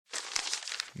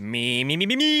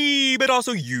Me, but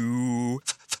also you.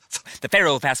 The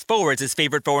Pharaoh fast forwards his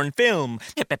favorite foreign film,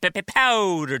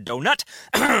 Powder Donut.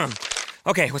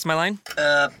 Okay, what's my line?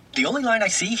 The only line I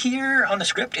see here on the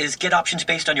script is get options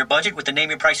based on your budget with the Name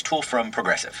Your Price tool from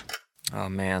Progressive. Oh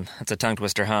man, that's a tongue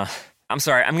twister, huh? I'm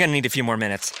sorry, I'm gonna need a few more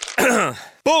minutes.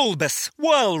 Bulbous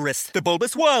Walrus, the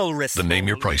Bulbous Walrus. The Name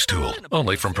Your Price tool,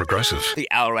 only from Progressive. The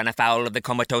owl ran afoul of the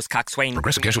comatose coxswain.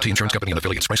 Progressive Casualty Insurance Company and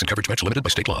affiliates. Price and coverage match limited by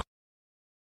state law.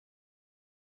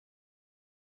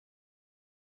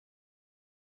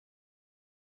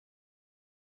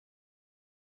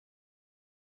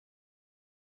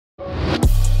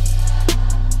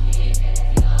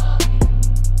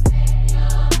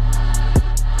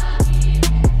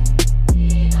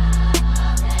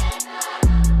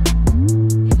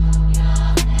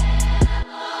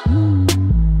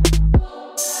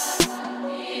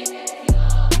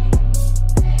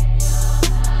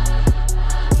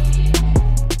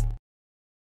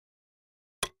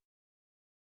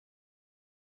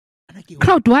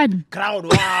 Crowd one.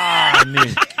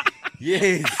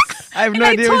 Yes. I have no I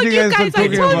idea told what you you guys are guys, I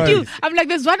talking told about. you. I'm like,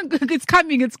 there's one, it's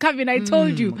coming. I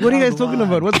told you. What are you guys talking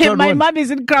about? What's crowd My one? mom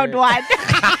is in crowd one.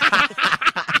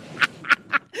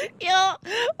 Yo,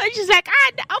 and she's like,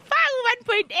 I'll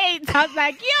find 1.8. I was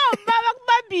like, yo,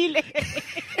 mama,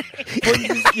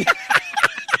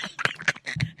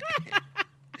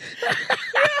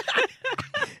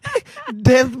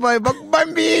 Death by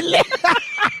Bakbambile.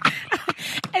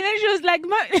 and then she was like,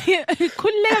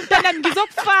 khululeka mntana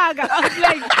ngizokufaka. I was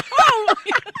like, oh.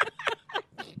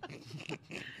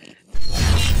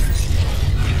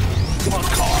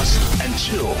 Podcast and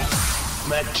chill.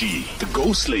 Matt G, the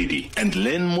Ghost Lady, and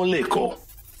Len Moleko.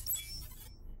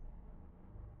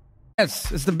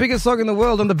 Yes, it's the biggest song in the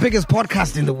world on the biggest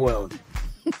podcast in the world.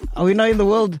 Are we not in the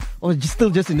world or still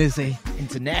just in SA?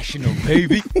 International,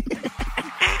 baby.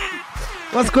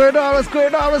 What's going on? What's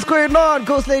going on? What's going on?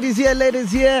 Ghost ladies here,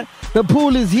 ladies here. The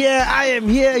pool is here. I am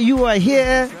here. You are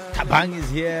here. Tabang is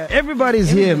here. Everybody's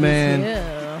here, man.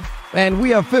 Yeah. And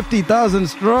we are 50,000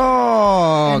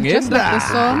 strong. And just In like the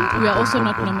that. song, we are also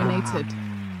not nominated.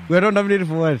 We're not nominated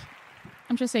for what?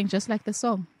 I'm just saying, just like the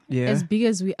song. Yeah. As big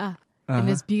as we are, and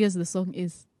as big as the song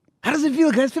is. How does it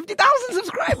feel, guys? 50,000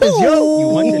 subscribers, yo. You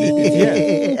wanted it.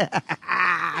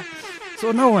 Yeah.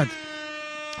 So now what?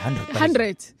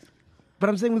 100. But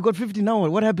I'm saying we got 50 now.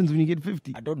 What happens when you get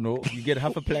 50? I don't know. You get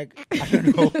half a plaque. I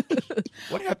don't know.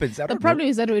 What happens? I The don't problem know.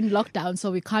 is that we're in lockdown,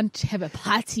 so we can't have a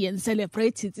party and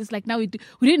celebrate it. It's like now we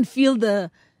didn't feel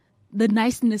the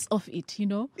niceness of it, you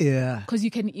know? Yeah. Because you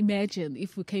can imagine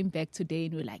if we came back today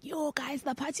and we're like, yo, guys,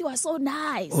 the party was so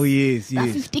nice. Oh, yes, The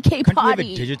yes. 50K Can't we have a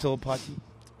party. digital party?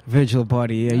 Virtual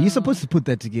party, yeah. You're supposed to put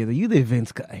that together. You're the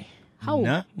events guy. How?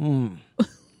 Nah?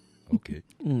 Okay.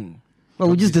 Well,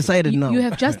 we just decided now. You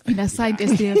have just been assigned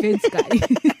as the events guy.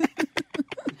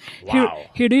 Wow.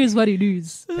 Here it is what it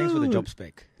is. Thanks for the job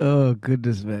spec. Oh,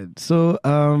 goodness, man. So,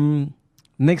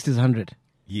 next is 100.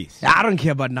 Yes. I don't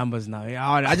care about numbers now.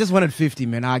 I just wanted 50,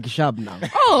 man. I sharp now.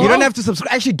 Oh. You don't have to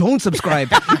subscribe. Actually, don't subscribe.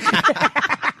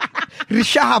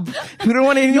 Sharp. We don't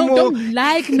want any No, more. don't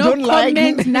like, no Don't like.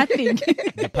 comment, nothing.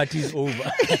 The party's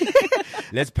over.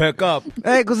 Let's perk up.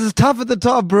 Hey, because it's tough at the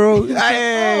top, bro.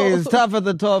 Hey, it's tough at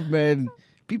the top, man.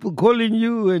 People calling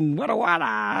you and wada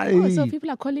wada. Oh, so people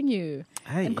are calling you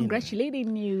Hey, and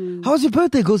congratulating you. How was your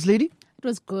birthday, Ghost Lady? It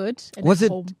was good. And Was at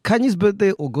it home. Kanye's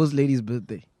birthday or Ghost Lady's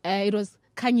birthday? It was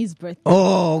Kanye's birthday.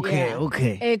 Oh, okay, Yeah.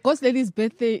 okay. Ghost Lady's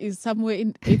birthday is somewhere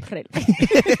in April.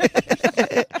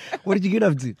 What did you get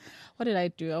up to? What did I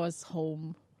do? I was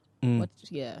home. Mm.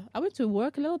 I went to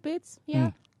work a little bit.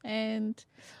 Yeah. And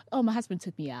my husband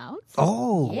took me out.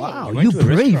 Oh, Yeah. wow. You went You to a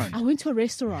brave. restaurant? I went to a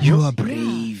restaurant. You are Yeah.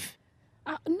 brave.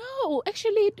 No,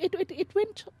 actually, it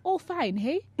went all fine.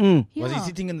 Hey, Mm. yeah. Was he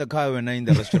sitting in the car when I in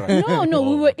the restaurant? No,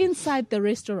 we were inside the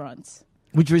restaurant,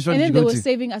 Which restaurant and then did they you go were to?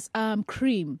 saving us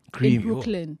cream Cream. in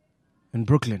Brooklyn. In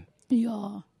Brooklyn.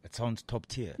 Yeah, That sounds top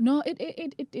tier. no, it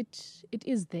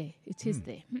is there. It is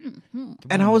there.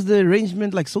 And how was the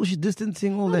arrangement, like social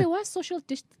distancing, all No, that? there was social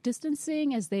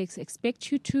distancing as they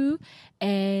expect you to,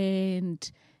 and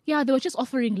yeah, they were just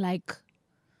offering like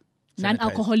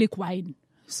non-alcoholic wine.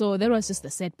 So that was just the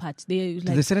sad part. They Do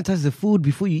like they sanitize the food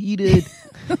before you eat it?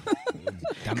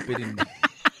 Dump it in.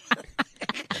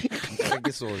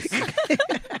 Like sauce.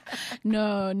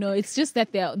 no, it's just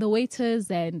that the waiters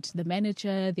and the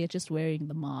manager, they're just wearing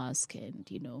the mask and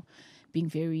being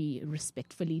very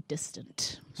respectfully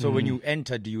distant. So when you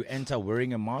enter, do you enter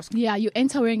wearing a mask? Yeah, you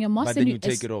enter wearing a mask, But then you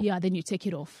take it off. Yeah, then you take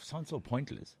it off. Sounds so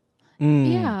pointless.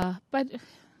 Yeah, but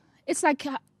it's like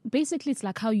basically it's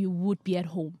like how you would be at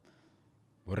home.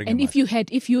 And if you had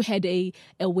a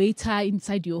waiter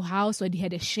inside your house, or you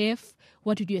had a chef,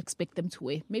 what would you expect them to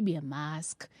wear? Maybe a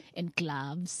mask and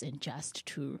gloves and just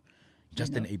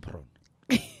an apron.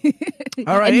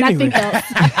 All right, and anyway. nothing else.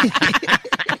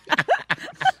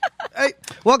 Hey,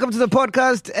 welcome to the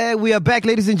podcast. We are back,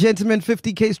 ladies and gentlemen,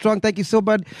 50K strong. Thank you so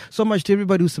much to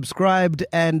everybody who subscribed.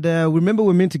 And remember,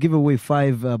 we're meant to give away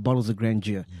 5 bottles of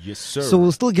Grandeur. Yes, sir. So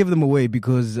we'll still give them away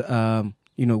because,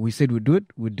 we said we'd do it.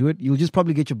 We'd do it. You'll just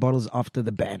probably get your bottles after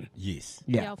the ban. Yes.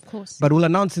 Yeah, of course. But we'll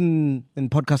announce in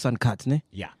Podcast Uncut, ne?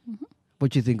 Yeah.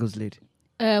 What do you think goes late?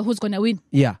 Who's going to win?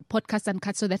 Yeah. Podcast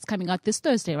Uncut, so that's coming out this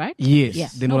Thursday, right? Yes. Yeah,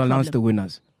 Then no we'll announce problem. the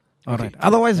winners. All right.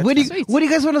 Otherwise, where do Sweet. you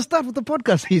guys want to start with the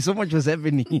podcast? So much was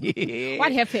happening.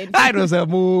 What happened? It was a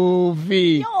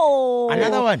movie. No.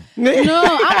 Another one. No,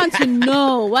 I want to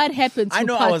know what happened to I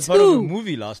know part I was 2. part of a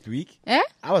movie last week. Eh?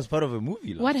 I was part of a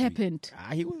movie last What week. happened?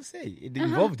 He will say. It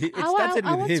involved him. It started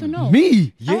I with want him. to know.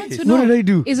 Me? I want to Yes. know. What did I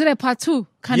do? Is it a part 2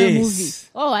 kind of Yes. movie?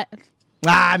 Oh,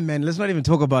 Man, let's not even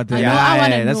talk about that. I know, I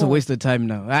wanna That's a know. waste of time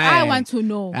now. I want to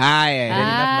know.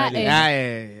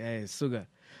 Sugar.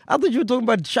 I thought you were talking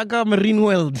about Shaka Marine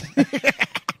World.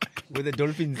 With the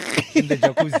dolphins in the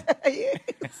jacuzzi.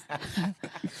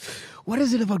 What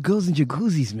is it about girls in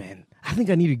jacuzzis, man? I think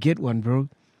I need to get one, bro.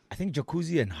 I think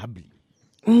jacuzzi and hubbly.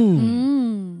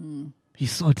 He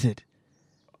sorted.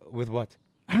 With what?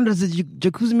 I don't know, does the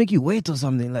jacuzzi make you wet or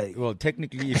something? Like, Well,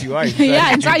 technically, if you are inside,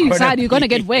 Yeah, inside you're going to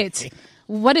be- get wet.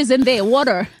 What is in there?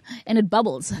 Water. And it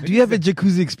bubbles. do you have a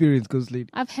jacuzzi experience, Ghost Lady?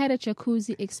 I've had a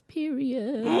jacuzzi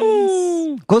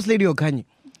experience. Ghost Lady or Kanye?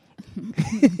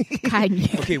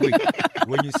 Kanye. Okay, wait.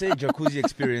 When you say jacuzzi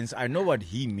experience, I know what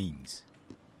he means.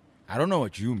 I don't know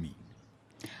what you mean.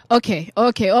 Okay.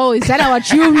 Oh, is that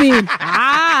what you mean?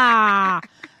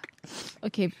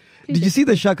 Okay. please Did you see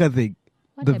the Shaka thing?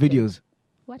 What The happened? videos.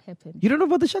 What happened? You don't know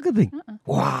about the Shaka thing?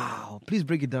 Wow. Please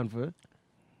break it down for her.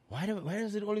 Why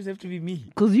does it always have to be me?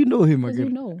 Because you know him, Because again.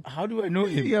 you know. How do I know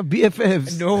him? Yeah,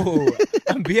 BFFs. No,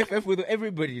 I'm BFF with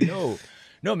everybody.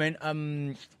 No, man.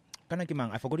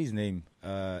 I forgot his name.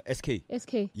 SK.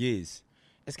 SK. Yes,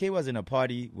 SK was in a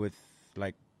party with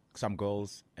like some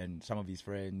girls and some of his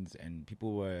friends, and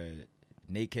people were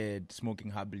naked,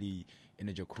 smoking hubbly in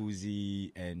a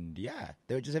jacuzzi, and yeah,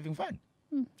 they were just having fun.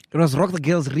 It was Rock the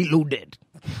Girls Reloaded.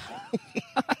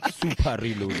 Super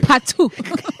reloaded, Part 2.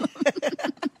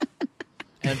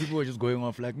 and people were just going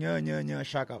off like, yeah,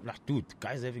 Shaka. Like, dude,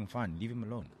 guy's having fun. Leave him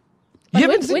alone. You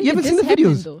haven't seen the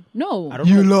videos? Though? No. I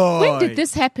don't know. When did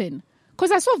this happen?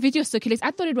 Because I saw videos circulate.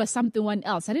 I thought it was something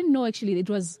else. I didn't know actually it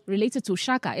was related to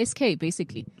Shaka, SK,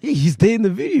 basically. Yeah, he's there in the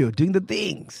video doing the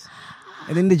things.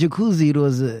 And then the jacuzzi, it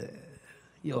was,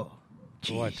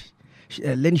 What?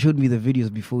 Len showed me the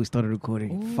videos before we started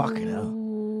recording. Fucking hell.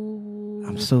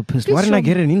 I'm so pissed. Please Why didn't show I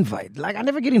get me. an invite? Like, I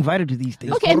never get invited to these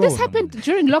things. Okay, and this Corona, happened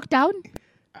during lockdown.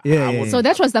 Yeah. So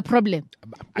that was the problem.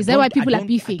 Is that why people are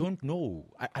beefing? I don't know.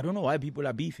 I don't know why people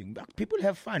are beefing. People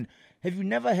have fun. Have you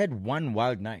never had one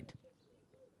wild night?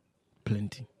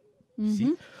 Plenty.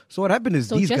 See? So what happened is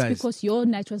So these just guys... because your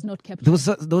night was not kept. There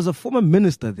was a former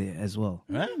minister there as well.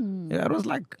 Huh? Yeah, it was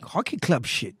like hockey club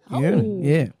shit. Yeah. Oh.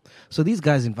 Yeah. So these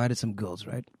guys invited some girls,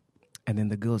 right? And then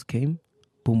the girls came.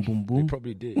 Boom, boom, They boom.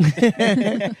 probably did.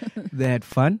 They had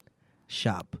fun.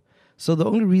 Sharp. So the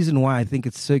only reason why I think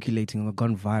it's circulating or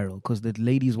gone viral, because the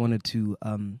ladies wanted to...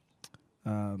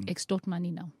 Extort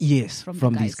money now. Yes, From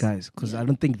from the these guys. guys. Because I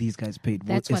don't think these guys paid.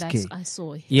 That's Voice what SK. I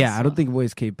saw. Yeah, I don't think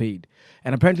Voice SK paid.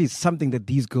 And apparently it's something that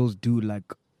these girls do like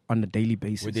on a daily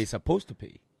basis. Were they supposed to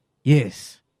pay?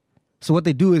 Yes. So what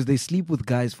they do is they sleep with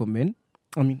guys for men.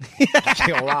 I mean,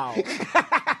 Wow.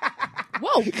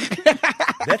 Whoa.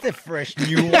 That's a fresh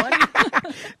new one.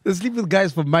 they sleep with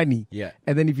guys for money. Yeah.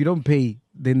 And then if you don't pay,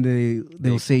 then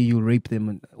they'll say you rape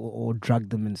them or drug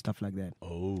them and stuff like that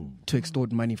Oh. to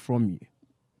extort money from you.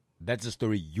 That's the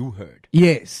story you heard.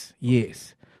 Yes.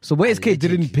 So Voice SK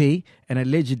didn't Allegedly. pay, and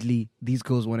allegedly these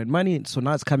girls wanted money. So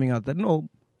now it's coming out that no,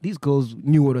 these girls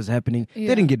knew what was happening. Yeah.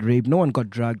 They didn't get raped. No one got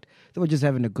drugged. They were just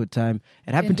having a good time.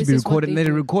 It happened to this be is what recorded, they and they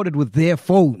do. recorded with their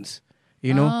phones.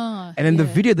 You know, and then the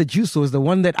video that you saw is the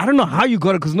one that I don't know how you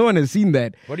got it because no one has seen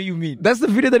that. What do you mean? That's the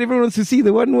video that everyone wants to see.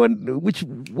 The one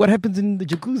what happens in the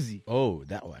jacuzzi. Oh,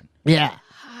 that one. Yeah.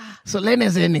 So Len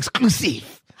is an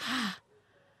exclusive.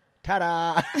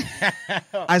 Ta-da!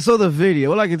 I saw the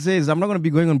video. All I can say is I'm not going to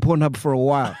be going on Pornhub for a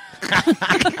while.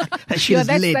 That shit is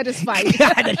That's lit. satisfying.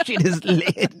 That shit is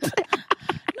lit.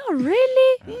 No,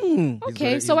 really?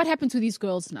 Okay, so what happened to these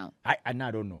girls now? I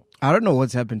don't know. I don't know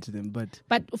what's happened to them, but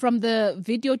But from the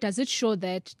video, does it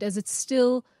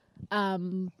still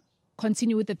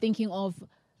continue with the thinking of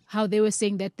how they were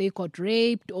saying that they got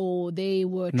raped or they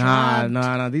were Nah,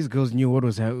 drugged? These girls knew what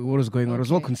was going on. It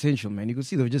was all Okay. consensual, man. You could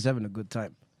see they were just having a good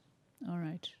time. All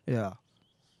right. Yeah.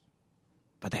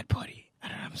 But that party, I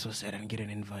don't know, I'm so sad I didn't get an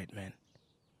invite, man.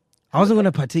 I wasn't going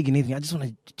to partake in anything. I just want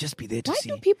to just be there to Why see.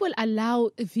 do people allow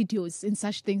videos in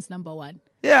such things, number one?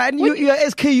 Yeah, and you're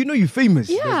SK, you know you're famous.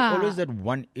 Yeah. There's always that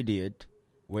one idiot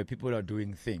where people are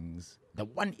doing things. The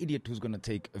one idiot who's going to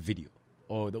take a video.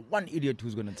 Or the one idiot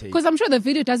who's going to take... Because I'm sure the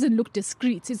video doesn't look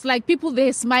discreet. It's like people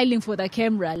there smiling for the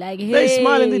camera. Like, hey. They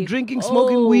smiling, they're drinking,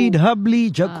 smoking weed,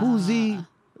 hubbly, jacuzzi.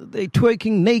 They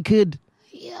twerking naked.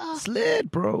 Yeah.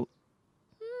 Slid, bro.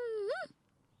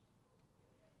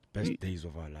 Best days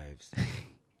of our lives.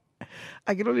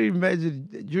 I can only imagine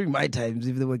during my times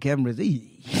if there were cameras. You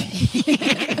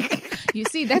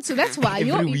see, that's why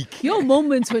Every week. your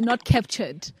moments were not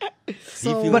captured.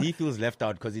 So, He feels left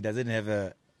out because he doesn't have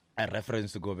a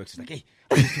reference to go back to. Like, hey,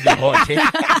 I used to be hot. Eh?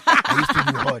 I used to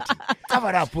be hot. Cover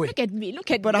up, boy. look at me.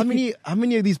 But how many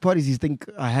of these parties you think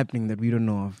are happening that we don't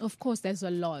know of? Of course, there's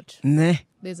a lot. Nah.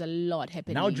 There's a lot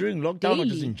happening. Now during lockdown or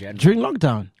just in general? During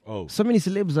lockdown. Oh. So many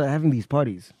celebs are having these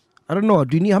parties. I don't know.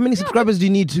 How many subscribers do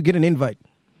you need to get an invite?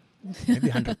 Maybe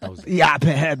 100,000. Yeah,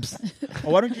 perhaps.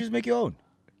 Or why don't you just make your own?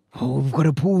 Oh, we've got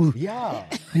a pool. Yeah.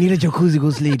 We need a jacuzzi,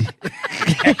 ghost lady.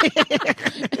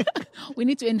 We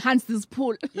need to enhance this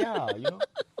pool. Yeah, you know.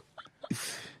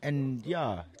 And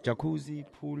yeah, jacuzzi,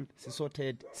 pool,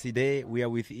 sorted. See there, we are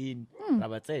within.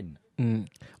 Rabatzen.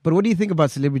 But what do you think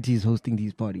about celebrities hosting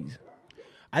these parties?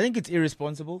 I think it's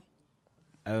irresponsible.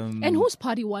 And whose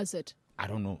party was it? I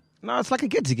don't know. No, it's like a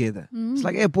get together. It's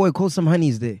like, hey boy, call some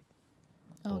honeys there.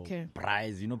 Okay.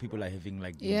 Prize, you know, people are having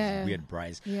like these Yeah. weird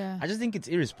prize. Yeah. I just think it's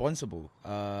irresponsible.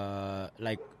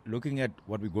 Like looking at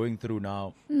what we're going through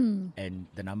now, and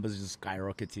the numbers just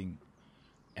skyrocketing,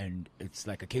 and it's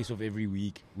like a case of every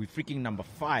week. We're freaking number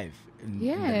 5 in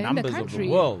Yeah, the in the numbers of the country.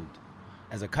 world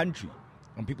as a country,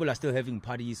 and people are still having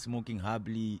parties, smoking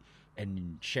hubbly,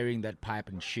 and sharing that pipe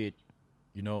and shit.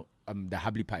 You know, the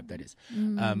hubbly pipe that is.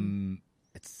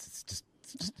 It's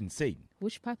just insane.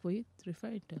 Which pipe were you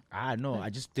referring to? No, I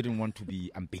just didn't want to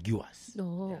be ambiguous.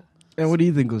 Oh. And what do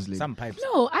you think, ghost lady? Some pipes.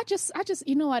 No, I just,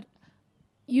 you know what?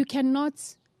 You cannot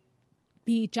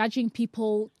be judging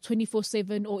people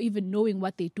 24/7 or even knowing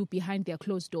what they do behind their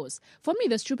closed doors. For me,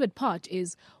 the stupid part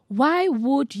is, why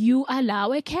would you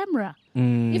allow a camera?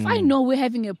 If I know we're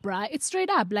having a bra, it's straight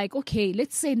up like, okay,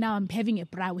 let's say now I'm having a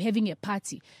bra, we're having a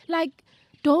party. Like,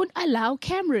 don't allow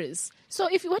cameras. So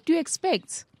what do you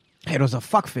expect? Hey, it was a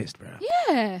fuck fest, bro.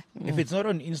 Yeah. If it's not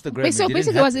on Instagram, So it didn't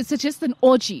basically, happen. it's just an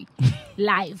orgy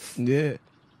live. Yeah.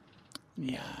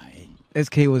 Yeah.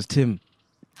 SK was Tim.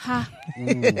 Ha. Have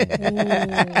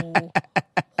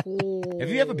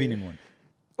you ever been in one?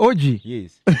 OG.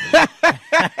 Yes.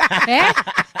 Eh?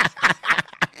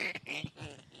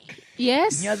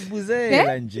 Yes.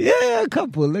 Ngiyazibuzela nje. Yeah, a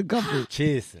couple.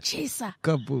 Cheers. Chaser.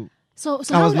 Couple. So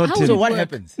I how, was not how Tim. would So it what work?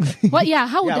 happens? What? Yeah.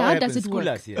 How what does happens? it School work?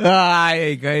 us here.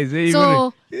 Hey, guys. Hey,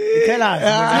 So Tell us.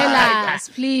 tell us,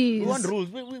 please. We want rules.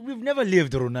 We've never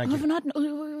lived We've Ronaki. not.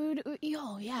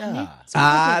 Yo, yeah. ne? So what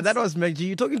Ah, happens? that was Maggie.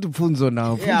 You're talking to Funzo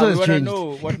now. Funzo Yeah, we has want to changed.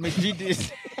 know what Majid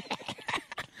is.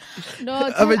 No,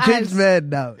 I'm tell a changed us. man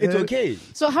now. It's okay.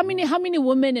 So how many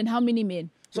women and how many men?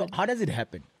 So how does it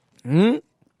happen?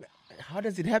 How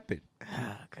does it happen?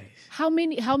 How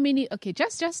many? Okay,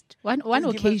 just one Just give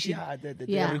us, occasion.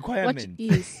 the requirement. What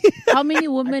is? How many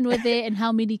women were there and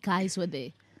how many guys were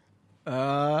there?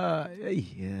 Yeah.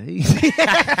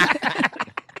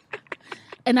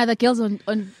 And other girls on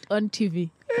TV.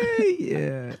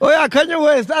 Yeah. Oh yeah, Kanye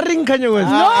West. I ring Kanye West.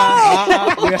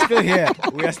 We are still here.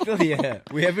 We are still here.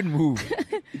 We haven't moved.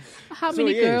 How So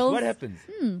many yes, girls? what happens?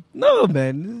 No,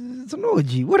 man. It's an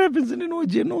OG. What happens in an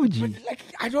OG? An OG. Like,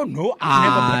 I don't know. I've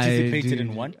never participated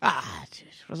in one.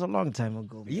 It was a long time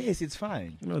ago. Yes, it's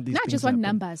fine. You know, these Not things just want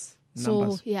happen. numbers. So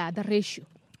Numbers. yeah, the ratio.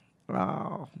 Oh,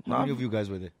 How no. many of you guys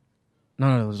were there?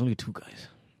 No, there was only 2 guys.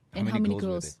 And how many many girls were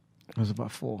girls? It was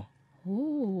about 4.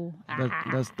 Oh,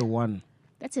 That's the one.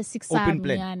 that's a 6 Open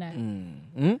plan.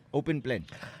 Nyana. Open plan.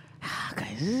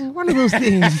 Guys, this is one of those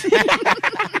things.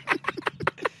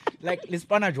 Like,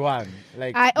 Lispana Juan.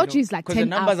 Like, OG is like because the 10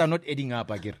 numbers up. are not adding up,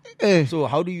 Agir. Eh. So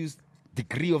how do you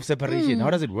degree of separation? How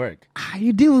does it work?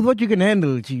 You deal with what you can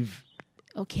handle, Chief.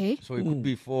 Okay. So it could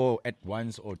be 4 at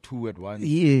once or 2 at once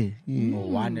Yeah. or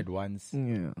 1 at once.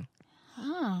 Yeah.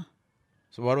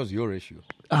 So what was your issue?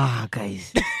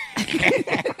 Guys.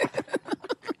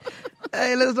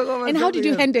 Hey, let's talk about And how did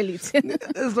you something handle it? else.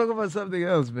 Let's talk about something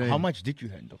else, man. How much did you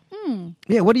handle?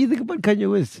 Yeah, what do you think about Kanye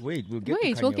West? Wait, we'll get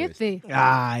Wait, to we'll Kanye get West. there.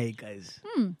 Aye, guys.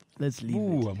 Let's leave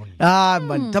Ooh, it. I'm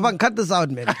on Man. Taban, cut this out,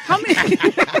 man. How many?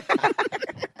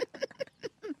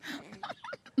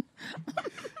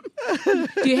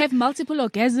 Do you have multiple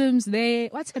orgasms there?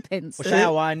 What happens?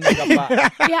 Shaya one,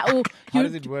 Kapa. Yeah, or How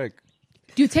does it work?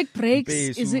 do you take breaks?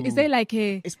 Besu. Is there like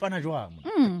a It's Panajwa.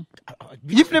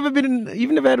 You've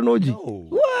never had an orgy? No.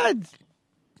 What?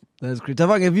 That's great.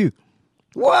 Taban, have you?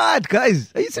 What,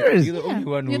 guys? Are you serious? You're the only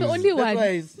one. You're the who's- only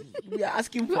that's one. why we are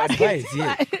asking for advice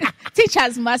here.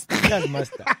 teachers must? That's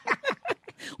master.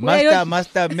 Where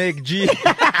Master, make G.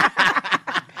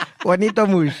 Juanita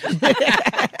Mush.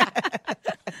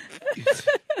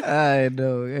 I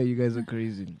know. Yeah, you guys are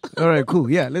crazy. All right, cool.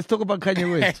 Yeah, let's talk about Kanye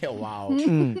West. Wow.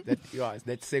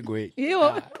 That segue.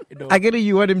 Yeah. I get it.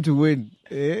 You want him to win.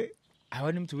 Eh? I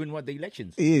want him to win the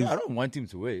elections. Yes. No, I don't want him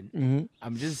to win.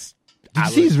 I'm just. Did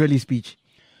you see his rally speech?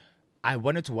 I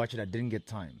wanted to watch it. I didn't get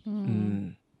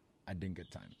time. I didn't get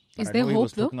time. But Is I there know he hope,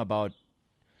 was though? talking about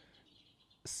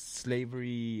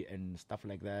slavery and stuff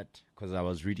like that because I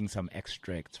was reading some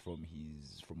extracts from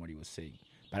what he was saying,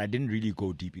 but I didn't really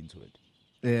go deep into it.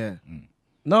 Yeah.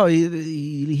 No,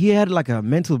 he had like a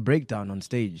mental breakdown on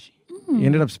stage. He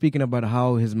ended up speaking about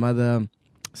how his mother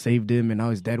saved him and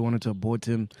how his dad wanted to abort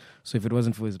him. So if it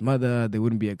wasn't for his mother, there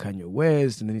wouldn't be a Kanye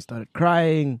West. And then he started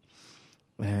crying.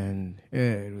 And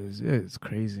it's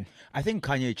crazy. I think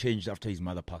Kanye changed after his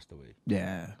mother passed away.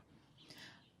 Yeah.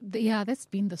 Yeah, that's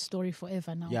been the story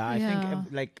forever now. Yeah, I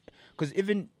think because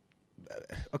even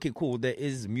okay, cool. There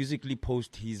is musically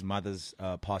post his mother's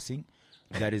passing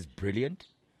that is brilliant.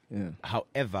 Yeah.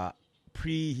 However,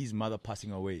 pre his mother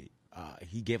passing away,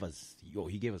 he gave us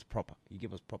proper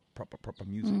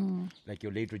music, like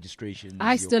your late registration.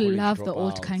 I still love the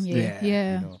old Kanye.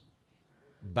 Yeah. You know.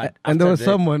 But And there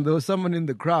after was someone in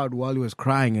the crowd while he was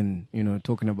crying and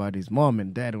talking about his mom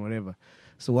and dad and whatever.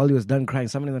 So while he was done crying,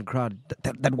 someone in the crowd,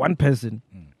 that one person,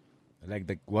 like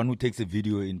the one who takes a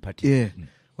video in party,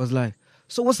 was like,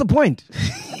 "So what's the point?"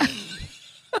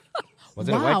 was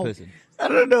it a white person? I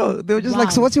don't know. They were just like,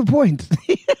 Wow. "So what's your point?"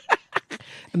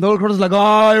 And the whole crowd was like, "Oh,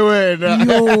 I win."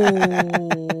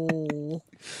 Yo.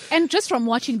 And just from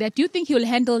watching that, do you think he'll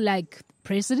handle like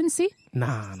presidency?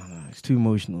 Nah. It's too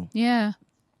emotional. Yeah.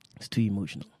 It's too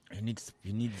emotional. He needs.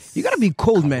 You gotta be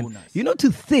cold, man. Coronas.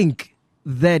 To think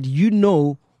that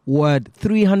what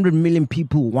 300 million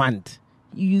people want.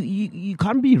 You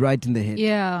can't be right in the head.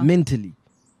 Yeah. Mentally.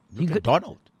 Look at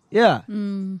Donald. Yeah.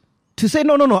 To say,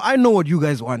 no, I know what you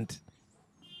guys want.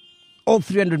 All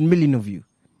 300 million of you.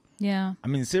 Yeah. I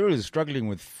mean, Cyril is struggling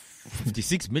with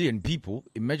 56 million people.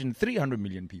 Imagine 300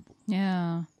 million people.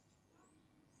 Yeah.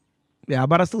 Yeah,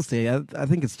 but I still say, I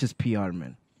think it's just PR,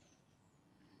 man.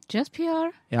 Just PR?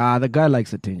 Yeah, the guy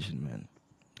likes attention, man.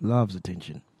 Loves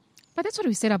attention. But that's what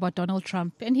we said about Donald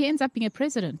Trump. And he ends up being a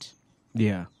president.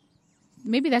 Yeah.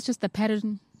 Maybe that's just the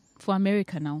pattern for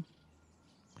America now.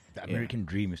 The American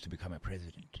dream is to become a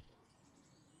president.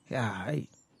 Yeah.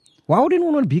 Why would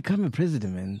anyone want to become a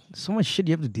president, man? So much shit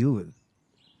you have to deal with.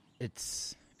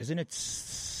 Isn't it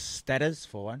status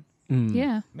for one?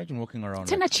 Yeah. Imagine walking around.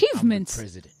 It's an like, achievement. I'm the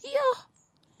president. Yeah.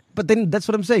 But then that's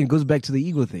what I'm saying. It goes back to the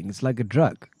ego thing. It's like a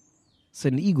drug. It's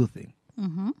an ego thing.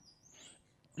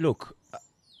 Look,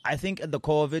 I think at the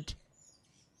core of it,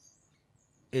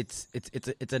 it's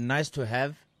a nice to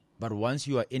have, but once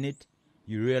you are in it,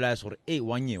 you realize what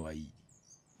one year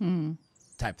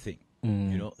type thing.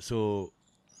 So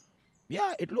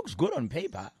yeah, it looks good on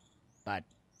paper, but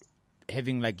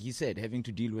having, like he said, having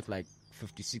to deal with like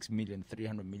 56 million,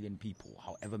 300 million people,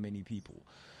 however many people,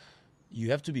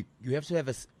 you have to have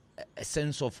a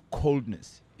sense of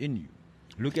coldness in you.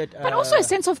 Look at But also a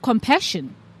sense of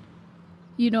compassion.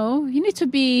 You need to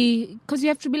be, because you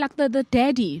have to be like the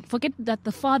daddy. Forget that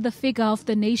the father figure of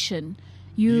the nation.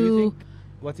 You think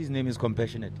what's his name is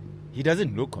compassionate? He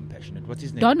doesn't look compassionate. What's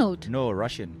his name? Donald. No,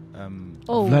 Russian.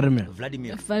 Vladimir.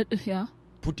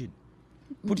 Putin.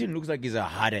 Putin looks like he's a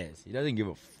hard ass. He doesn't give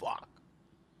a fuck.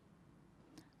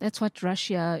 That's what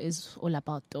Russia is all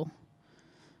about, though.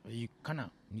 You kind of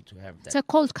need to have that. It's a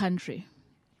cold country.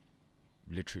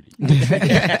 Literally.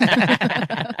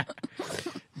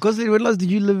 Because when last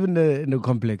did you live in the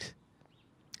complex?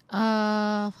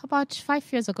 About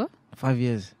 5 years ago. 5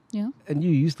 years. Yeah. And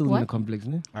you still in What? the complex,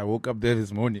 no? I woke up there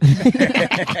this morning.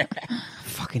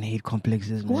 Fucking hate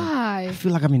complexes, man. Why? I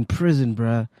feel like I'm in prison,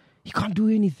 bruh. You can't do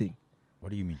anything. What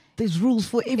do you mean? There's rules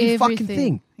for every fucking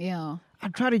thing. Yeah. I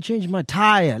tried to change my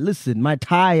tire. Listen, my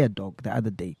tire, dog, the other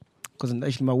day. Because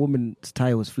actually my woman's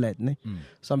tire was flat, ne?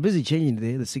 So I'm busy changing it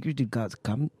there. The security guards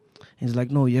come. And he's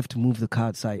like, no, you have to move the car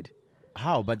outside.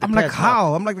 How? But the I'm like, car's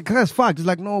how? I'm like, the car's fucked. It's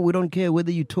like, no, we don't care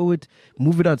whether you tow it,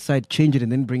 move it outside, change it,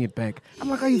 and then bring it back. I'm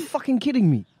like, are you fucking kidding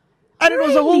me? And it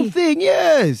was a whole thing,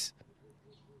 yes.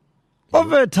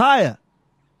 Over a tire.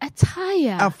 A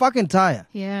tire. A fucking tire.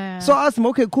 Yeah. So I asked him,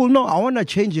 okay, cool. No, I want to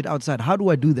change it outside. How do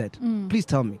I do that? Please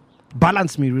tell me.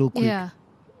 Balance me real quick. Yeah.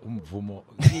 Umvumo.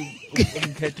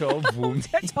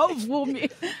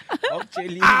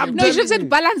 No, you should have said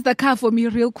balance the car for me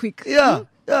real quick. Yeah,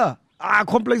 yeah.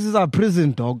 Complexes are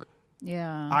prison, dog.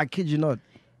 Yeah. I kid you not.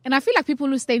 And I feel like people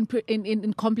who stay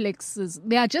in complexes,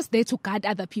 they are just there to guard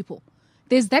other people.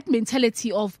 There's that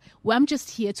mentality of, well, I'm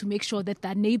just here to make sure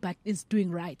that neighbor is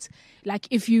doing right. Like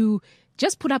if you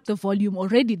just put up the volume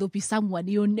already, there'll be someone,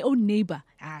 your own neighbor.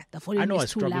 The volume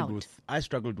is too loud. I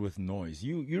struggled with noise.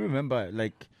 You remember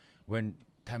like when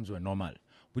times were normal,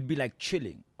 we'd be like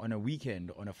chilling on a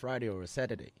weekend, on a Friday or a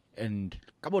Saturday, and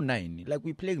about 9, like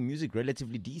we playing music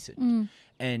relatively decent,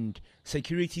 and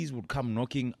securities would come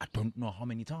knocking. I don't know how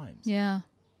many times. Yeah.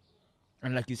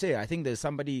 And like you say, I think there's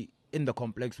somebody in the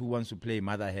complex who wants to play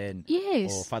mother hen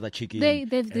or father chicken.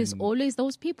 There's always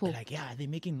those people. Like, yeah, they're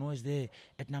making noise there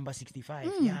at number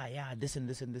 65. Yeah, this and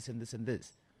this and this and this and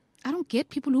this. I don't get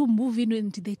people who move in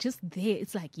and they're just there.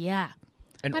 It's like, yeah.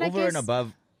 And but over and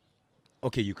above,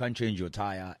 okay, you can't change your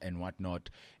tire and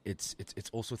whatnot. It's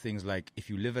also things like if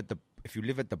you live at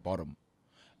the bottom,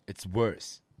 it's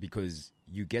worse because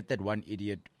you get that one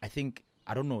idiot. I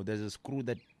don't know. There's a screw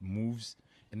that moves,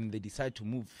 and then they decide to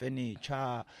move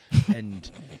furniture and.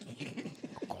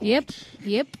 Yep.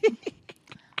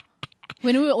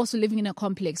 When we were also living in a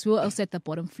complex, we were also at the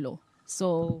bottom floor.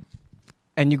 So.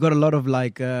 And you got a lot of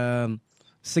like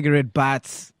cigarette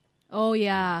butts. Oh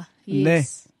yeah,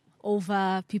 yes.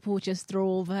 Over people just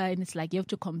throw over, and it's like you have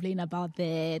to complain about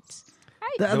that.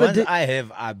 The ones I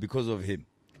have are because of him.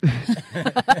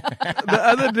 The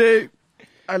other day,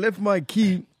 I left my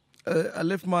key. I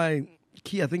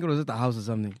think it was at the house or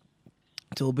something,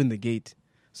 to open the gate.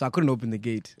 So I couldn't open the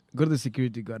gate. Go to the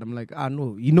security guard. I'm like,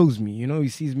 no, he knows me. You know, he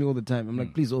sees me all the time. I'm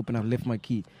like, please open. I've left my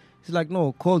key. He's like,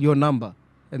 no, call your number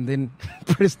and then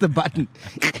press the button.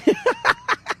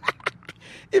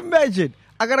 Imagine,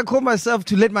 I gotta call myself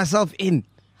to let myself in.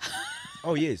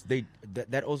 Oh yes,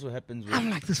 that also happens. With, I'm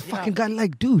like, this fucking guy,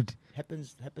 like, dude.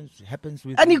 Happens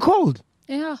with. And he called.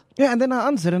 Yeah. Yeah, and then I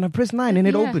answered and I pressed 9 and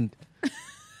it opened.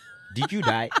 Did you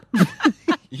die?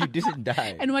 You didn't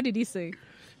die. And what did he say?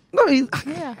 No, he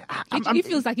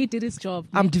feels like he did his job.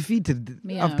 I'm defeated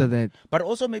after that. But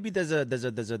also maybe there's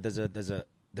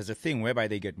a thing whereby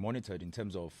they get monitored in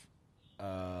terms of,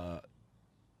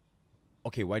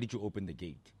 okay, why did you open the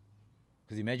gate?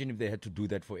 Because imagine if they had to do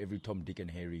that for every Tom, Dick,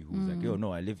 and Harry who's like, yo,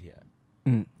 no, I live here.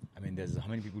 I mean, there's how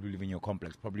many people who live in your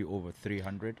complex? Probably over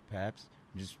 300, perhaps.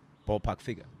 Just ballpark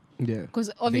figure. Yeah.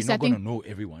 Because obviously, they're not going to know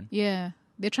everyone. Yeah.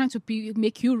 They're trying to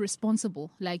make you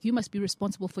responsible. Like, you must be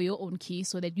responsible for your own key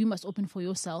so that you must open for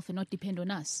yourself and not depend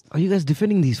on us. Are you guys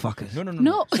defending these fuckers?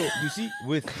 No. So, you see,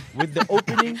 with the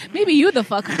opening... Maybe you the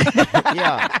fucker.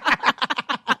 Yeah.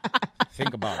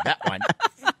 Think about that one.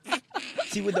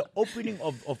 See, with the opening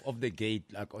of the gate,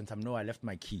 like on some, no, I left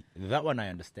my key. That one I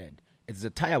understand. It's the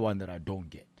tire one that I don't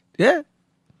get. Yeah.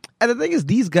 And the thing is,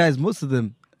 these guys, most of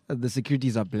them, the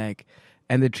securities are black,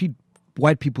 and they treat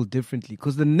white people differently.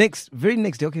 Because the very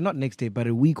next day, okay, not next day, but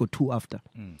a week or two after,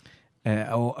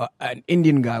 an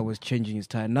Indian guy was changing his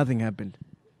tire. Nothing happened.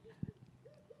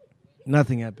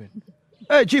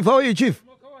 Hey, Chief, how are you, Chief?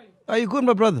 Are you good,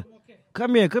 my brother? Okay.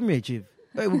 Come here, Chief.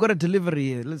 Hey, we got a delivery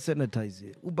here. Let's sanitize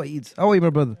here. Uber Eats. How are you, my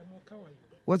brother?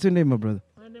 What's your name, my brother?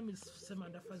 My name is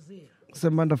Semanda Fazir.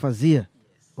 Semanda Fazir. Yes.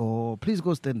 Oh, please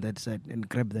go stand that side and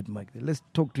grab that mic. Let's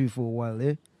talk to you for a while,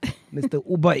 eh? Mr.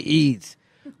 Uber Eats.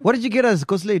 What did you get us,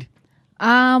 Ghost Lady?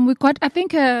 We got, I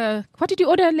think, what did you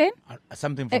order, Len?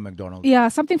 Something from McDonald's. Yeah,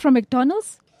 something from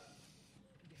McDonald's.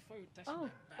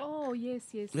 Oh, yes.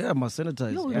 Yeah, must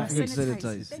sanitize. No,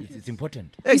 sanitize. It's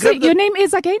important. Hey, your name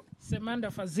is again?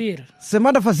 Semanda Fazir.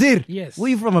 Semanda Fazir? Yes. Where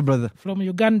you from, my brother? From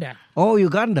Uganda. Oh,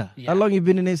 Uganda. Yeah. How long you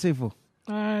been in SA for?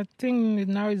 I think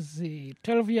now is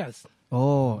 12 years.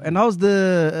 Oh, and how's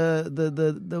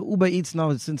the Uber Eats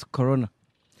now since Corona?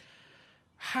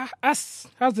 Us,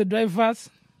 as the drivers,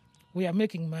 we are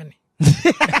making money.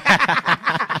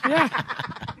 Yeah.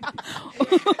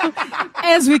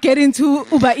 As we get into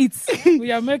Uber Eats.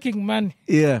 We are making money.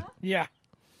 Yeah. Yeah.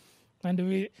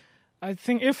 And I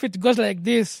think if it goes like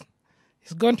this,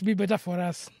 it's going to be better for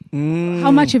us.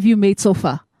 How much have you made so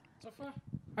far? So far,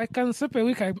 I can say per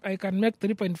week I can make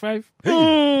 3.5.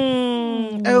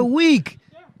 A week?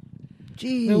 Yeah.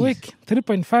 Jeez. A week,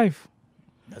 3.5.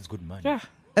 That's good money. Yeah.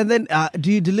 And then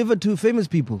do you deliver to famous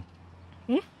people?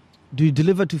 Do you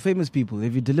deliver to famous people?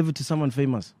 Have you delivered to someone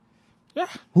famous? Yeah.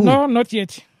 Who? No, not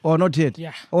yet. Or not yet?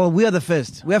 Yeah. Or we are the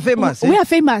first. We are famous. We eh? are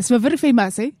famous. We're very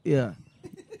famous, eh? Yeah.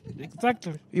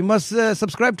 Exactly. You must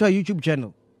subscribe to our YouTube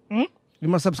channel. Hmm? You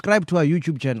must subscribe to our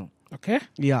YouTube channel. Okay.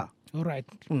 Yeah. All right.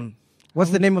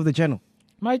 What's the name of the channel?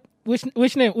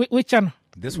 Which name? Which channel?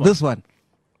 This one. This one.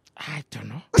 I don't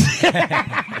know.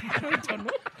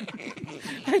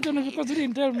 I don't know because you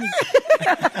didn't tell me.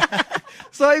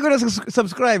 So are you going to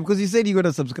subscribe? Because you said you're going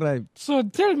to subscribe. So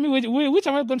tell me which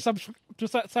am I going to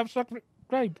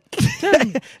subscribe? Tell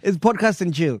me. It's Podcast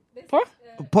and Chill. Huh?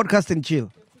 Podcast and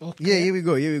Chill. Okay. Yeah, here we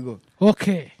go. Here we go.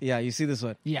 Okay. Yeah, you see this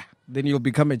one? Yeah. Then you'll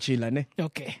become a chiller, ne?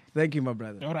 Okay. Thank you, my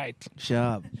brother. All right.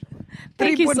 Sharp.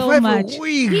 Thank you so 3.5 much. a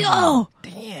week. Yo!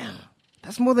 Damn.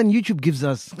 That's more than YouTube gives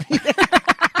us.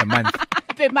 A month.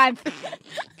 Per month.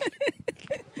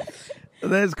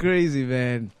 That's crazy,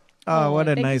 man. Oh, what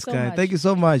a thank you nice so guy. much. Thank you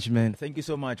so much, man. Thank you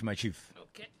so much, my chief.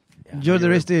 Okay. Enjoy the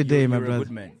rest of your day, my you're brother. a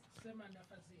good man.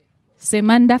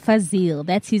 Semanda Fazil.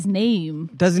 That's his name.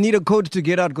 Does he need a code to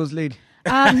get out, Ghost Lady?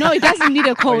 No, he doesn't need a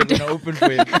You're code. gonna open for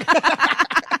him.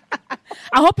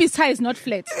 I hope his tie is not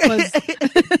flat. 'Cause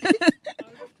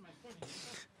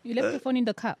you left your phone in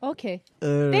the car. Okay.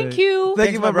 Thank you.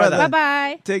 Thank you, my brother.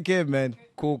 Bye-bye. Take care, man.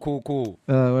 Cool.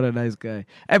 What a nice guy.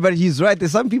 Hey, but he's right.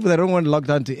 There's some people that don't want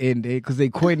lockdown to end, because they're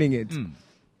coining it.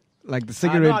 Like the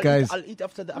cigarette guys. I'll eat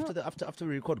after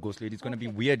we record, Ghost Lady. It's gonna be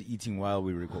weird eating while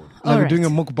we record. Like we're Alright. doing a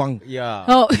mukbang. Yeah.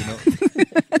 Oh.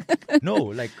 No,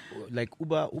 like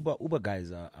Uber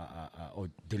guys are or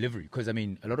delivery, because I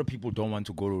mean a lot of people don't want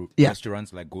to go to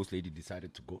restaurants like Ghost Lady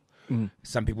decided to go.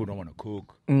 Some people don't want to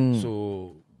cook.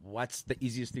 So what's the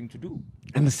easiest thing to do?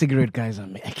 And the cigarette guys are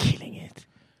killing it.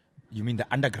 You mean the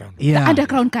underground? Yeah. The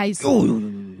underground guys.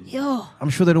 Yo. I'm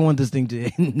sure they don't want this thing to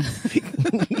end.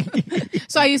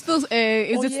 So are you still,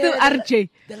 is it still RJ?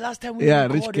 The last time we Yeah,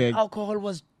 Rich recorded, Cake. alcohol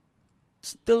was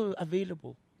still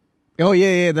available. Oh,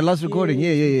 yeah. The last recording.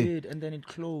 Yes, Yeah. it did, and then it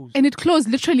closed. And it closed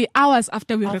literally hours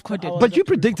after we After recorded. hours. But you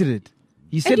predicted it.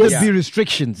 You said you there'd be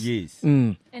restrictions. Yes.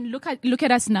 And look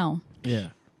at us now.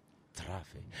 Yeah.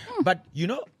 Traffic. But you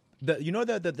know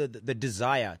the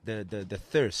desire, the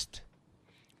thirst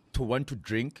to want to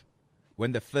drink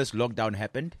when the first lockdown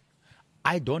happened,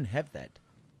 I don't have that.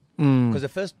 Because the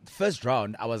first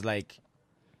round, I was like,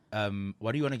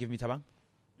 what do you want to give me, Tabang?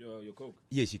 Your Coke.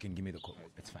 Yes, you can give me the Coke.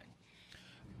 It's fine.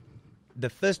 The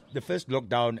first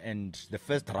lockdown and the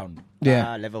first round,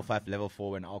 level 5, level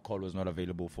 4, when alcohol was not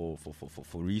available for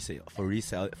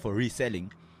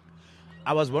reselling.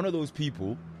 I was one of those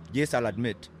people. Yes, I'll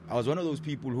admit, I was one of those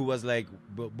people who was like,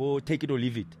 "Bo, take it or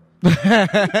leave it."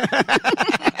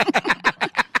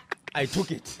 I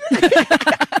took it.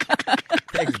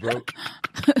 Thanks, bro.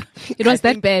 It was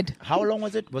that bad. How long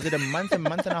was it? Was it a month and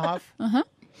a half?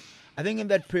 I think in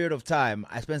that period of time,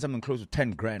 I spent something close to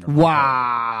 10 grand. on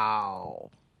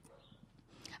Wow.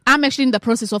 I'm actually in the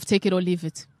process of take it or leave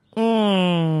it.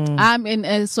 I'm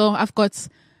in, so I've got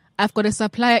a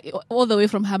supplier all the way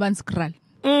from Habanskral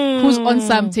who's on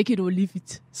some take it or leave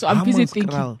it. So I'm busy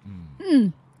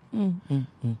thinking.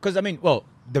 Because I mean, well,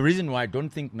 the reason why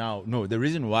the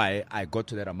reason why I got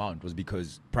to that amount was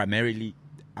because primarily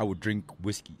I would drink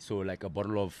whiskey. So like a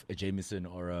bottle of a Jameson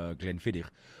or a Glenfiddich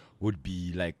would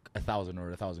be like 1,000 or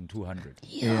 1,200.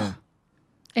 Yeah.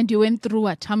 And you went through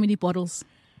what? How many bottles?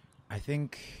 I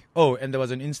think. Oh, and there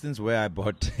was an instance where I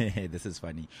bought. This is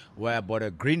funny. Where I bought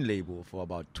a green label for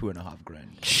about 2.5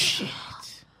 grand. Shit.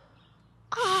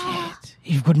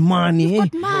 You've got money.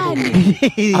 Got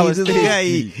money. I was This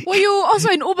tasty. guy. Were you also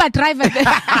an Uber driver there?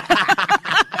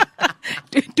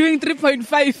 Doing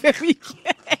 3.5 a week.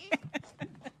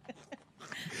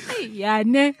 Yeah,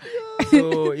 ne?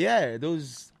 So yeah,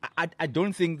 those. I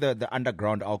don't think the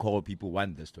underground alcohol people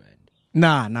want this to end.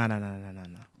 Nah.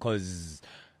 Cause,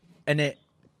 and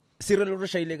Cyril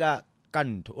Orashailega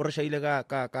can't Orashailega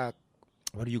ka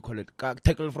what do you call it?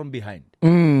 Tackle from behind.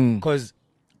 Cause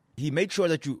he made sure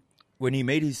that when he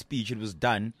made his speech, it was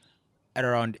done at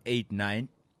around 8-9.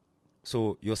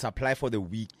 So your supply for the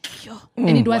week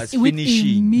And it was with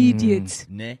finishing. immediate.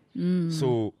 Ne?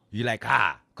 So you're like,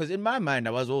 because in my mind,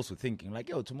 I was also thinking like,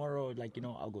 yo, tomorrow, like,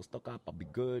 I'll go stock up, I'll be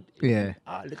good. Yeah.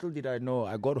 Little did I know,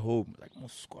 I got home like,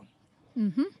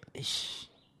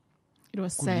 It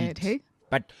was sad, hey?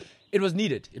 But it was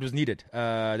needed.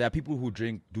 There are people who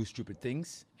do stupid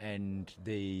things, and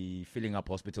they filling up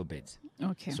hospital beds.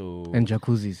 Okay. So And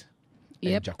jacuzzis.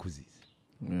 Yep. and jacuzzis.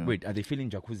 Wait, are they filling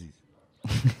jacuzzis?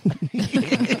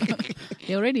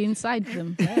 They're already inside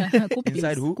them.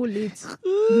 Inside who? Jacuzzis.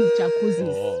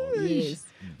 Yes.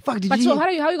 Fuck, But so how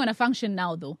are you going to function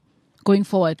now, though, going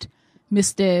forward,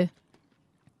 Mr.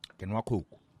 kenwa Coke.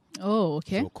 Oh,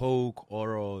 okay. So Coke,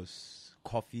 Oros,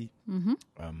 coffee. Mm-hmm.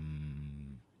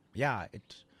 Yeah,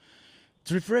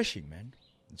 it's refreshing, man.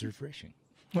 It's refreshing.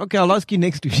 Okay, I'll ask you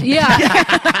next week. Yeah.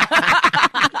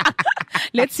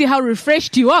 Let's see how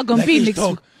refreshed you are gonna be next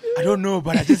week. I don't know,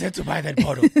 but I just had to buy that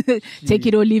bottle. Take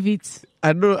it or leave it.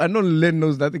 I know Len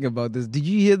knows nothing about this. Did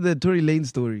you hear the Tory Lane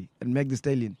story and Meg Thee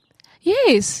Stallion?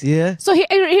 Yes. Yeah. So he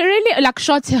really like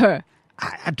shot her.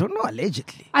 I don't know,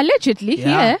 allegedly. Allegedly,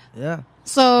 yeah. Yeah.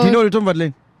 So Do you know what you're talking about,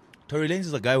 Len? Tory Lanez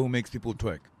is a guy who makes people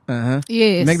twerk. Uh-huh.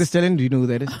 Yes. Meg Thee Stallion, do you know who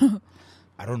that is?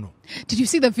 I don't know. Did you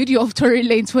see the video of Tory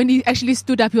Lanez when he actually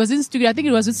stood up? He was in studio. I think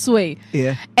it was with Sway.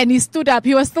 Yeah. And he stood up.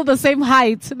 He was still the same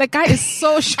height. The guy is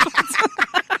so short.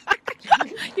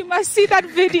 You must see that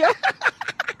video.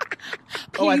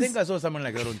 Oh, I think I saw someone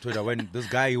like that on Twitter when this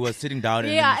guy, he was sitting down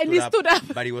and, Yeah, then and he stood up.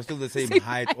 but he was still the same Same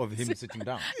height height. of him sitting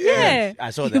down. Yeah.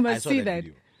 I saw that. You must I saw see that that.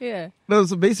 video. Yeah. No,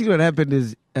 so basically what happened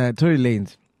is Tory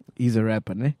Lanez, he's a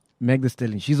rapper, ne? Meg Thee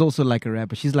Stallion, she's also like a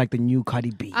rapper. She's like the new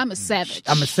Cardi B. I'm a savage.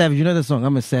 I'm a savage. You know the song?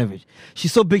 I'm a savage.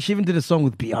 She's so big, she even did a song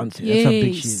with Beyonce. That's how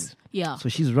big she is. Yeah. So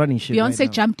she's running shit. Beyonce right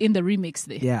now. jumped in the remix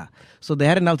there. Yeah. So they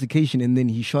had an altercation and then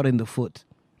he shot her in the foot.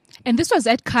 And this was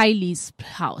at Kylie's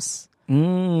house.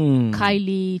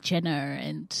 Kylie Jenner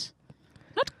and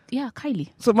Kylie.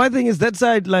 So my thing is that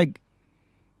side, like,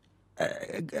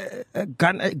 a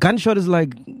gunshot is like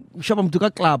shabam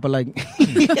tuka clap, like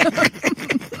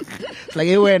it's like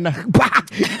hey when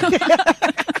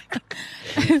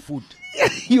Food.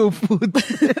 your food.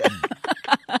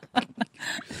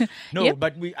 No, Yep.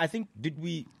 but I think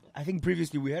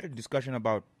previously we had a discussion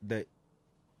about the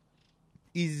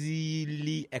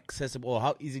easily accessible or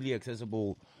how easily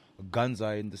accessible guns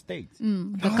are in the States.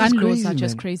 The that's gun laws crazy, are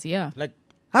just man. crazy, yeah. Like,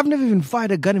 I've never even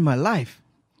fired a gun in my life.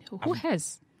 Who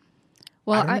has? I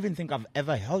Well, don't even think I've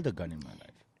ever held a gun in my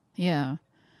life. yeah.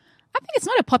 I think it's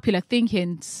not a popular thing here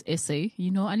in SA,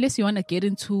 unless you want to get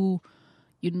into,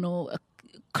 a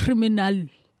criminal.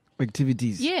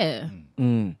 Activities. Yeah.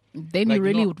 Mm. Then Like, you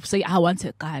really would say, I want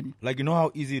a gun. Like, you know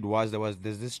how easy it was?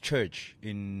 There's this church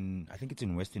in, I think it's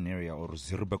in Western area or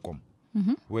Zirbekom,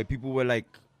 where people were like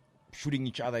shooting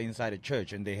each other inside a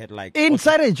church and they had like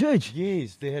Inside a church.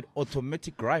 yes, they had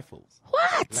automatic rifles.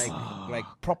 What? Like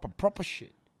proper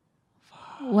shit.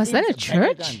 Was that a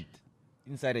church?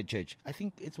 Inside a church. I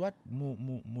think it's what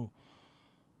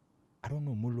I don't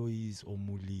know, Muloi's or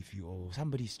Mulifi or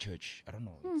somebody's church. I don't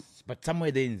know. But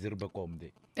somewhere there in Zirbekom there.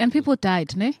 And people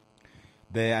died, ne?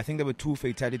 I think there were 2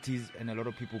 fatalities and a lot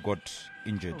of people got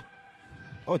injured.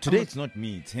 Oh, today it's not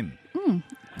me, it's him.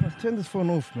 Let's turn this phone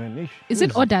off, man. Is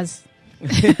it orders?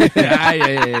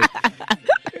 yeah.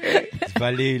 It's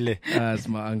Valile. That's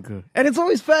my uncle. And it's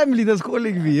always family that's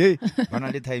calling me, eh?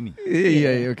 Banale timing.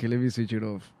 Yeah. Okay, let me switch it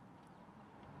off.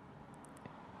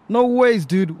 No ways,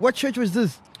 dude. What church was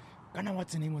this? Ghana,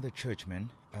 what's the name of the church, man?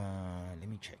 Let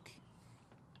me check.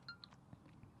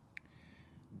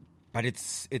 But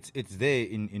it's there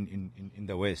in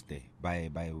the west there, by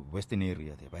western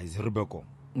area there, by Zirbekom.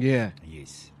 Yeah.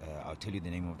 Yes. I'll tell you the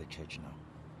name of the church now.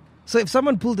 So if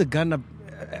someone pulled a gun up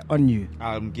on you,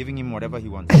 I'm giving him whatever he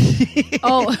wants.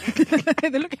 Oh,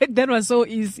 look at that was so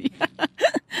easy.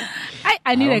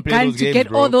 I need don't a play gun those to games, get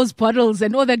bro. all those bottles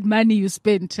and all that money you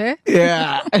spent, eh?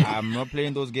 yeah. I'm not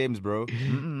playing those games, bro.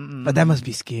 But that must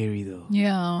be scary, though.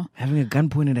 Yeah. Having a gun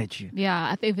pointed at you. Yeah,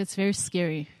 I think that's very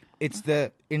scary. It's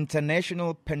the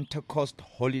International Pentecost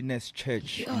Holiness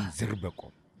Church in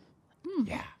Zirbekom.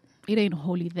 Yeah. It ain't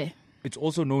holy there. It's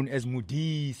also known as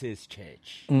Mudise's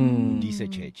Church.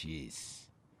 Mudise Church, yes.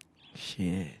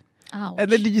 Shit. Ouch.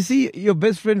 And then did you see your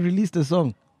best friend released a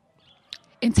song?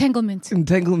 Entanglement. Who's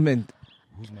Entanglement.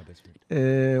 my best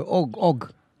friend?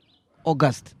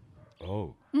 August.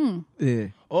 Oh. Yeah.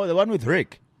 Oh, the one with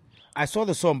Rick. I saw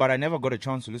the song, but I never got a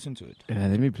chance to listen to it.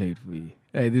 Let me play it for you.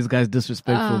 Hey, this guy's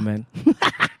disrespectful, man.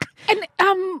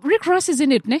 And Rick Ross is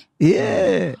in it, ne?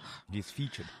 Yeah. He's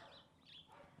featured.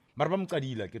 But But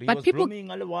was people- blooming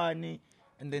Alewani,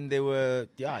 and then they were,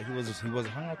 he was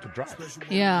hung out to dry.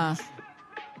 Yeah.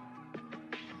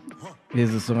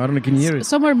 Here's the song. I don't know. Can you hear it?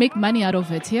 Somewhere make money out of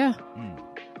it, yeah.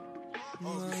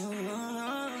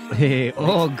 Hey,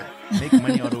 Og. Make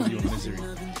money out of your misery.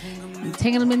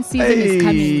 Entanglement season is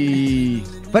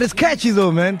coming. But it's catchy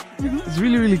though, man. It's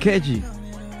really, really catchy.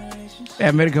 Hey,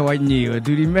 America White New,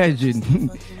 dude, imagine.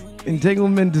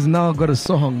 Entanglement has now got a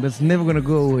song that's never gonna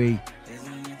go away.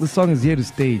 The song is here to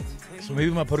stay. So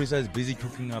maybe my producer is busy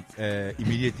cooking up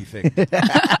immediate effect.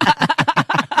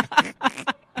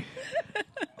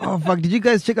 Oh fuck, did you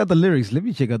guys check out the lyrics? Let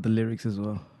me check out the lyrics as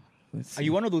well. Let's Are see.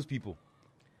 you one of those people?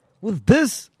 With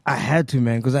this, I had to,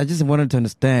 man, because I just wanted to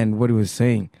understand what he was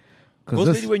saying. Ghost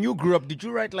this- Lady, when you grew up, did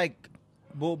you write like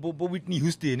Whitney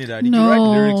Houston? Did you No. write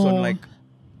lyrics on like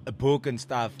a book and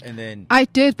stuff, and then I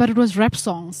did, but it was rap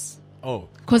songs.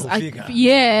 because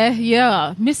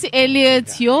Missy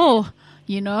Elliott,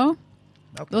 you know,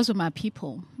 those were my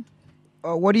people.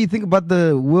 what do you think about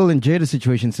the Will and Jada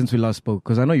situation since we last spoke?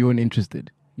 Because I know you weren't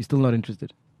interested. You're still not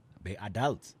interested. they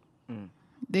adults,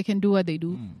 They can do what they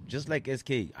do. just like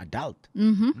SK, adult.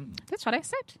 That's what I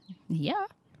said. Yeah.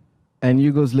 And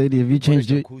you, Ghost Lady, have you changed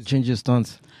is your, jacuzzi? changed your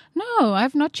stance? No,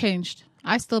 I've not changed.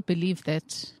 I still believe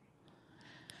that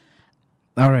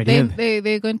All right. they're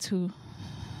They're going to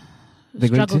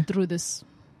going struggle to? through this.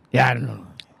 Yeah, I don't know.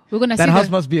 We're going to That see house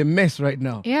must be a mess right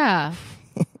now. Yeah.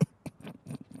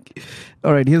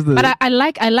 All right, here's the... But I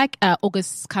like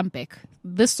August's comeback.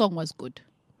 This song was good.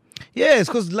 Yeah, it's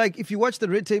because, like, if you watch the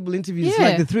Red Table interviews, it's Yeah.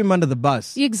 like they threw him under the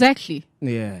bus. Exactly.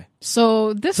 Yeah.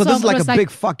 So this So song this is like was a big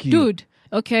fuck you. Dude,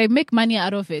 okay, make money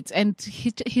out of it. And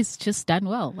he's just done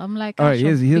well. I'm like, All right, sure,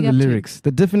 here's big the up to him. lyrics.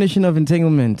 The definition of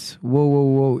entanglement. Whoa, whoa,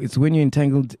 whoa. It's when you're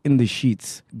entangled in the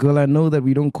sheets. Girl, I know that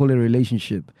we don't call it a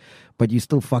relationship, but you're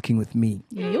still fucking with me.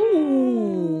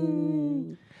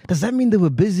 Ooh. Does that mean they were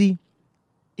busy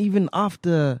even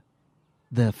after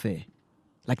the affair?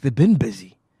 Like they've been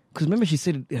busy? Because remember she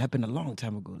said it happened a long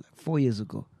time ago, like 4 years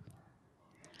ago.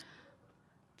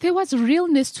 There was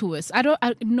realness to us.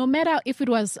 No matter if it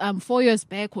was 4 years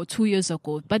back or 2 years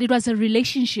ago, but it was a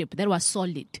relationship that was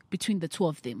solid between the two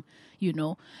of them, you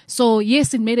know. So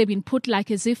yes, it may have been put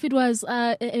like as if it was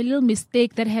a little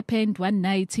mistake that happened one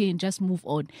night and just move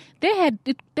on. They had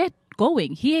that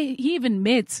going. He even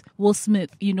met Will Smith,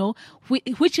 you know,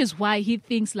 which is why he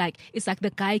thinks like it's like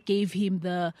the guy gave him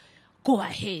the go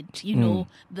ahead, you know,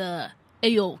 the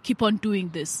ayo, keep on doing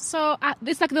this. So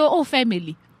it's like the whole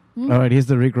family. All right, here's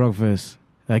the Rick Rock verse.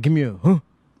 Give me a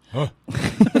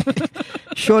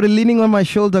Shorty leaning on my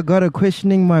shoulder, got her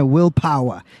questioning my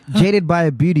willpower. Jaded by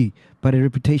a beauty, but a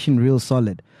reputation real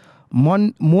solid.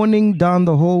 Morning down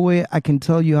the hallway, I can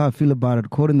tell you how I feel about it.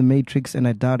 Caught in the matrix, and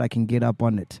I doubt I can get up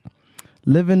on it.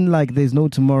 Living like there's no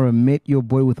tomorrow, met your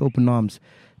boy with open arms.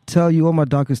 Tell you all my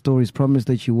darkest stories, promise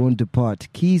that you won't depart.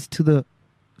 Keys to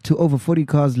over 40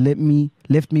 cars left me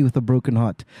with a broken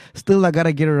heart. Still, I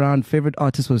gotta get around. Favorite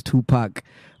artist was Tupac.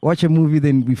 Watch a movie,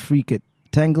 then we freak it.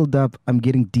 Tangled up, I'm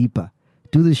getting deeper.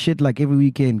 Do this shit like every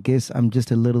weekend. Guess I'm just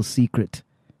a little secret.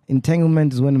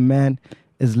 Entanglement is when a man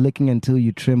is licking until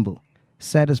you tremble.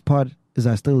 Saddest part is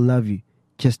I still love you,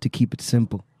 just to keep it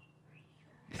simple.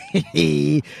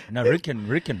 Now Rick and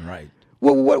right.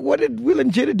 What did Will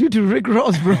and Jada do to Rick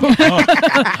Ross, bro?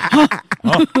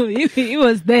 he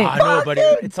was there. I know, but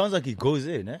it sounds like he goes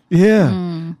in, eh?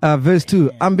 Yeah. Verse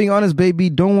 2. I'm being honest, baby.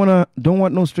 Don't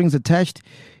want no strings attached.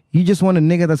 You just want a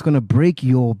nigga that's gonna break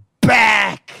your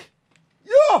back.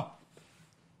 Yo.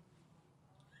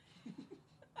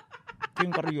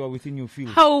 Think you are within your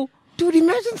field. How? Dude,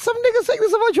 imagine some nigga saying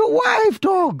this about your wife,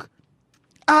 dog.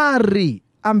 Ari,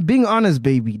 I'm being honest,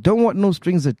 baby. Don't want no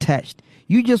strings attached.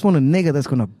 You just want a nigga that's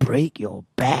gonna break your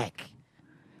back.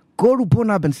 Go to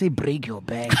Pornhub and say break your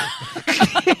back.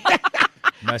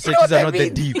 My searches are not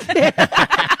that deep.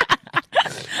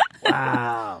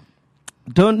 Wow.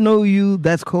 Don't know you,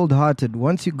 that's cold-hearted.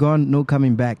 Once you're gone, no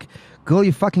coming back. Girl,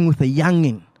 you're fucking with a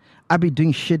youngin'. I be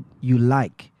doing shit you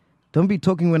like. Don't be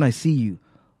talking when I see you.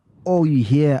 All you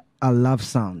hear are love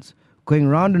sounds. Going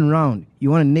round and round, you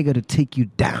want a nigga to take you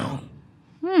down.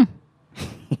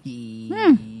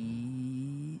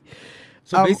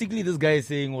 So basically, this guy is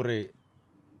saying,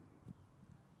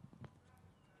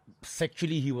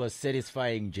 sexually he was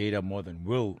satisfying Jada more than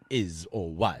Will is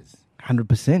or was.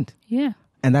 100%. Yeah.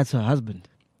 And that's her husband.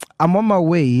 I'm on my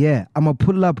way, yeah. I'm going to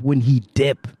pull up when he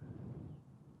dip.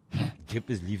 Jip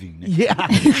is leaving. Ne? Yeah.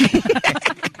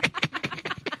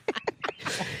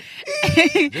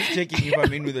 Just checking if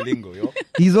I'm in with the lingo, yo.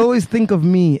 He's always think of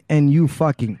me and you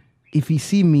fucking. If he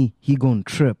see me, he gon'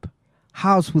 trip.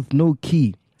 House with no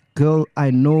key. Girl,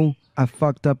 I know I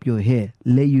fucked up your hair.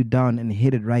 Lay you down and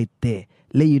hit it right there.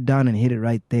 Lay you down and hit it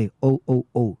right there. Oh, oh,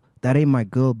 oh. That ain't my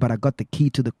girl, but I got the key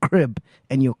to the crib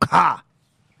and your car.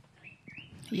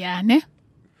 Yeah, ne?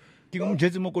 Oh.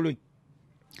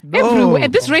 Everywhere.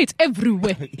 At this rate,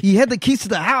 everywhere. He had the keys to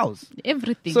the house.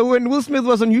 Everything. So when Will Smith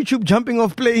was on YouTube jumping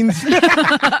off planes,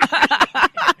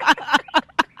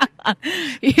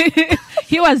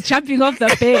 he was jumping off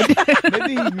the bed.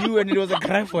 Maybe he knew and it was a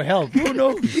cry for help. Who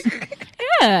knows?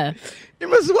 Yeah. you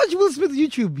must watch Will Smith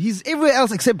YouTube. He's everywhere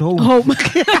else except home.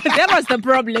 That was the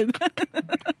problem.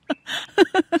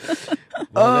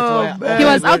 He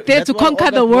was out there to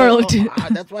conquer the world.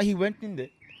 That's why he went in there.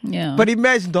 Yeah. But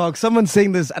imagine, dog, someone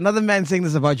saying this, another man saying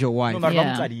this about your wife. No,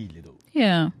 Yeah. though.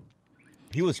 Yeah.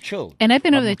 He was chill. And at the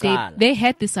end of the day, Bamukala. they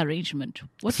had this arrangement.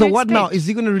 What So do you what now? expect? Is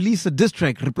he going to release a diss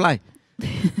track? Reply.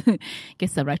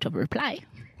 Gets the right of reply.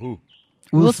 Who?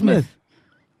 Will Smith.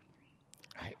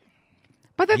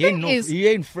 But the He ain't, thing no, is, he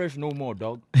ain't fresh no more,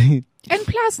 dog. and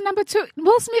plus, number two,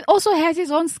 Will Smith also has his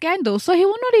own scandal, so he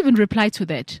will not even reply to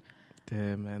that.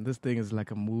 Damn, man. This thing is like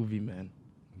a movie, man.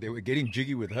 They were getting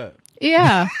jiggy with her.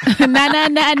 Yeah. na.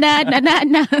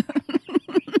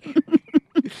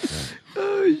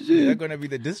 They're gonna be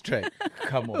the diss track.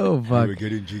 Come on. Oh, fuck. They were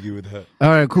getting jiggy with her. All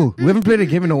right, cool. We haven't played a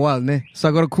game in a while, ne? So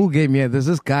I got a cool game here. There's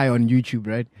this guy on YouTube,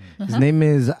 right? His name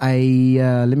is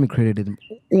let me credit him.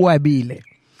 Uabile.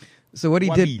 So what he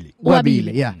did,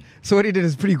 Uabile. yeah. So what he did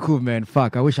is pretty cool, man.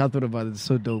 Fuck, I wish I thought about it. It's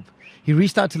so dope. He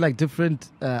reached out to like different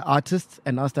artists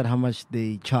and asked that how much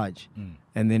they charge.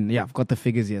 And then, yeah, I've got the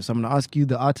figures here. So I'm going to ask you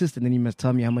the artist and then you must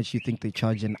tell me how much you think they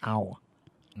charge an hour.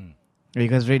 Are you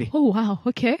guys ready? Oh, wow.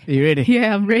 Okay. Are you ready?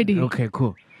 Yeah, I'm ready. Okay,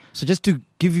 cool. So just to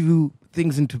give you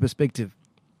things into perspective,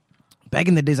 back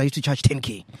in the days, I used to charge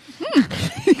 10K.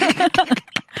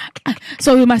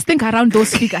 So we must think around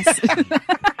those figures.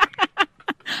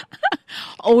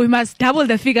 Or we must double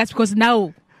the figures because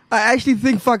now... I actually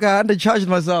think, fuck, I undercharged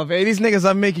myself. Hey, these niggas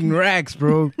are making racks,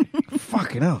 bro.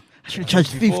 Fucking hell. I should have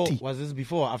charged 50. Was this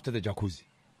before or after the jacuzzi?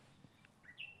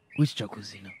 Which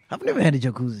jacuzzi? No? I've never had a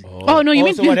jacuzzi. Oh, no, you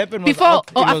mean so what happened was before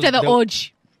after- or it was after the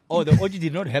orgy? Oh, the orgy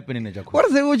did not happen in the jacuzzi. What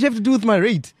does that have to do with my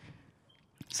rate?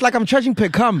 It's like I'm charging per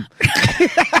cum.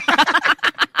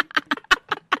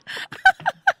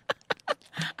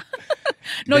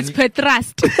 No, it's per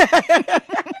thrust.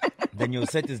 Then your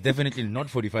set is definitely not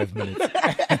 45 minutes.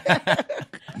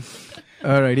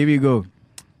 All right, here we go.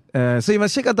 So you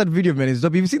must check out that video, man. It's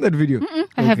dope. You've seen that video?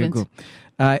 I haven't. Cool.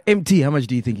 MT, how much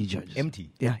do you think he charges? Empty.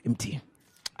 Yeah, MT.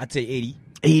 I'd say 80.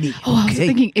 80. Oh, I was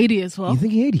thinking 80 as well. You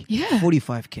thinking 80? Yeah.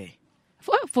 45K.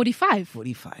 45.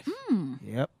 45.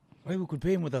 Yep. Why we could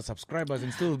pay him with our subscribers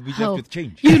and still be How? left with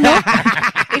change. You know,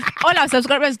 if all our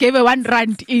subscribers gave a 1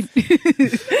 rand in,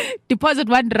 deposit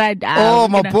 1 rand. Oh,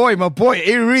 my boy.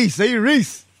 Hey,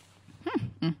 Reese.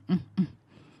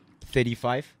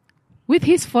 35. With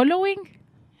his following,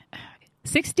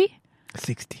 60?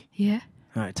 60. Yeah.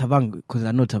 All right, Tabang, because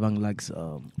I know Tabang likes...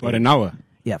 What, an hour?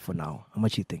 Yeah, for now. How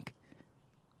much you think?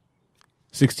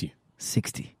 60.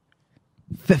 60.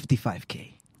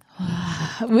 55K.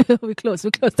 We're close.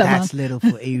 That's little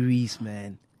for Aries,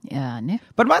 man. Yeah, ne?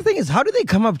 But my thing is, how do they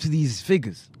come up to these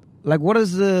figures? Like, what do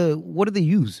they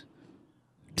use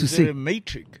to Is it say? a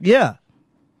matrix? Yeah.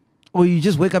 Or you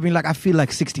just wake up and you're like, I feel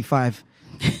like 65.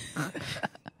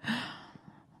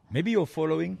 Maybe your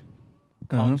following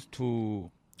counts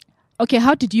to Okay,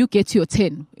 how did you get your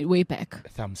 10 way back?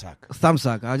 thumbsuck.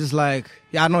 Thumbsuck. I just like,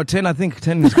 yeah, no, 10, I think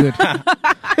 10 is good.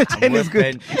 10 is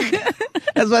good.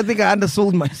 That's why I think I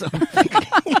undersold myself.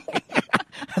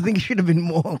 I think it should have been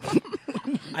more.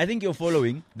 I think your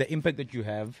following, the impact that you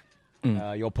have,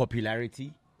 your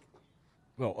popularity,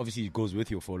 well, obviously it goes with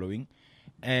your following,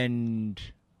 and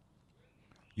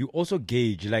you also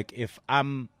gauge, like, if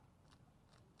I'm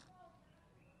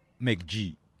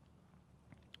McG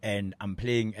and I'm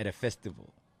playing at a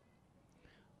festival,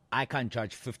 I can't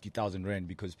charge 50,000 rand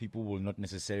because people will not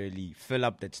necessarily fill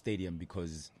up that stadium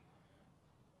because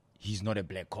he's not a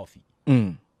Black Coffee.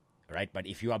 Right? But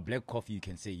if you are Black Coffee, you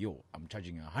can say, yo, I'm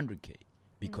charging 100K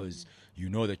because you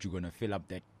know that you're going to fill up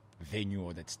that venue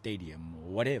or that stadium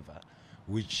or whatever,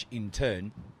 which in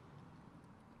turn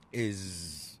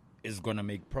is going to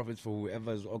make profits for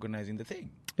whoever's organizing the thing.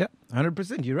 Yeah,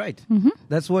 100%. You're right.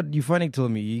 That's what Euphonic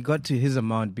told me. He got to his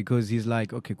amount because he's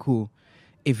like, okay, cool.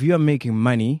 If you are making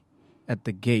money at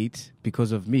the gate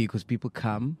because of me, because people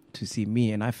come to see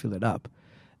me and I fill it up,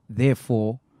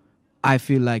 therefore, I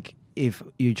feel like if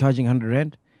you're charging 100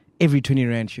 rand, every 20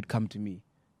 rand should come to me.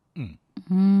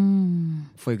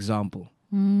 For example.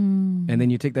 And then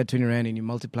you take that 20 rand and you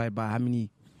multiply it by how many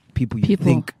people you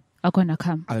think are going to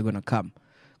come. are going to come.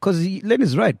 Because Len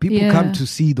is right. People come to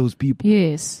see those people.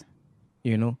 Yes.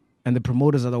 You know? And the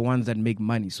promoters are the ones that make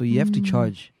money. So you have to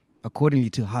charge accordingly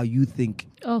to how you think,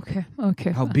 Okay.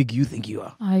 how big you think you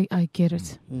are. I get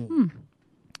it.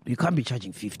 You can't be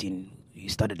charging 15. You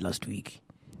started last week.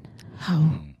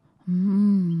 How?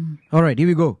 All right, here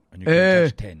we go. And you can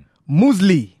charge 10.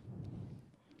 Muesli.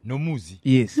 No muzi.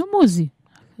 Yes. No Mozi.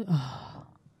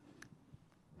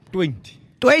 20.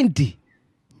 20.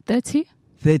 30?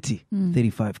 30.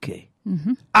 35K.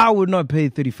 I would not pay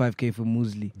 35K for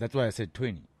Muesli. That's why I said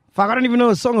 20. Fuck, I don't even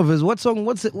know a song of his. What song?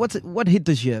 What hit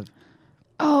does she have?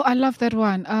 Oh, I love that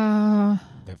one.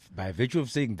 By virtue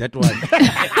of saying that one.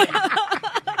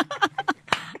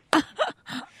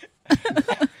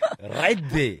 right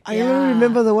there. I only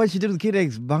remember the one she did with Kid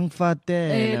X. Bang Fate.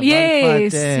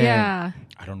 Yes, yeah.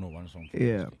 I don't know one song.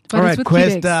 Yeah. But All it's right, with Kid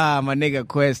X. Questa, my nigga,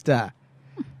 Questa.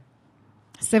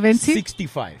 70?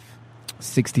 65.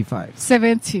 65.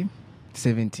 70.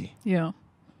 70. Yeah.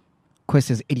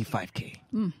 Questa's 85K.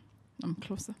 I'm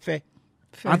closer. Fair.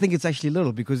 I think it's actually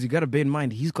little because you got to bear in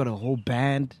mind he's got a whole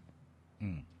band.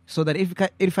 So that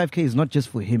 85K is not just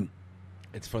for him,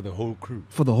 It's for the whole crew.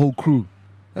 for the whole crew.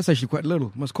 That's actually quite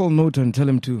little. Must call Nota and tell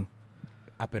him to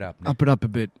Up it up. up it up a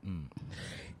bit.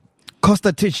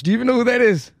 Costa Titch, do you even know who that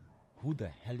is? Who the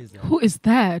hell is that? Who is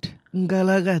that?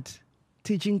 Ngalagat.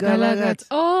 Teaching Galagat. Galagat.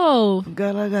 Oh,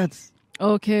 Galagat.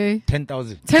 okay.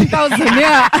 10,000. 10,000,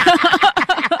 yeah.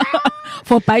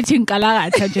 For biting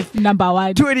Galagat, number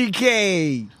one.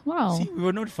 20K. Wow. See, we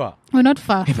were not far. We're not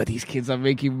far. Hey, but these kids are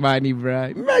making money,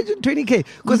 bruh. Imagine 20K.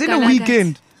 Because in a Galagat.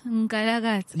 weekend,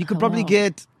 Galagat. you could Oh, probably wow.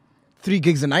 get 3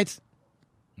 gigs a night.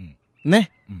 Ne?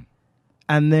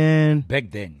 And then,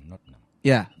 Back then, not now.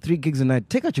 yeah, 3 gigs a night.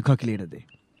 Take out your calculator there.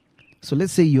 So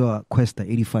let's say you're Questa,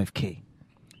 85K.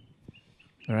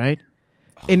 All right?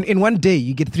 In one day,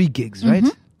 you get 3 gigs, right?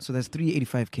 So that's 3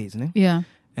 85Ks, ne? Yeah.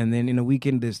 And then in a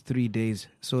weekend, there's 3 days.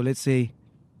 So let's say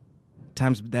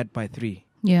times that by 3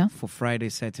 Yeah. for Friday,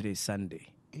 Saturday, Sunday.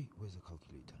 Hey, where's the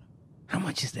calculator? How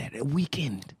much is that? A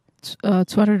weekend?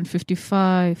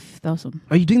 255,000.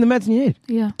 Are you doing the maths in your head?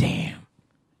 Yeah. Damn.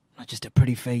 Not just a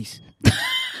pretty face.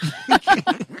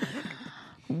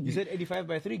 You said 85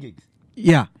 by 3 gigs.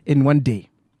 Yeah, in one day.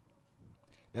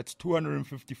 That's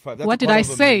 255. That's What a did quarter I of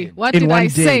a say? million. What In did one I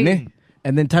day. say? Ne?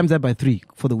 And then times that by 3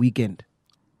 for the weekend.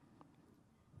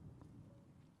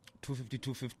 250,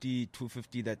 250,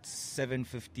 250. That's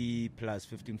 750 plus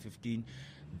 1515.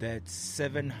 That's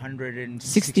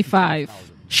 765,000.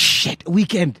 Shit,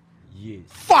 weekend. Yes.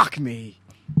 Fuck me.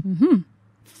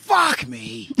 Fuck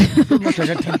me. So much as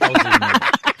 10,000. man.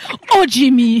 Oh,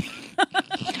 Jimmy.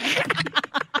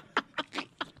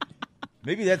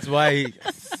 Maybe that's why.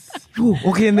 Ooh,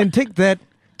 okay, and then take that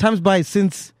times by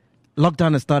since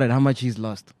lockdown has started, how much he's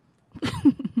lost.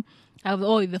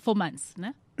 The 4 months,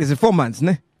 ne? Is it 4 months,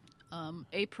 ne?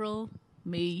 April,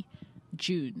 May,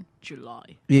 June,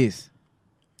 July. Yes.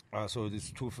 So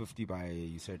this 250 by,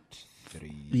 you said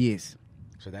 3. Yes.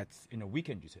 So that's in a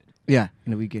weekend, you said. Yeah,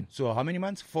 in a weekend. So how many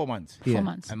months? 4 months. Yeah. 4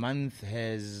 months. A month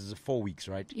has 4 weeks,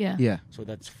 right? Yeah. Yeah. So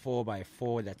that's 4 by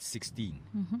 4, that's 16.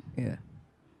 Yeah.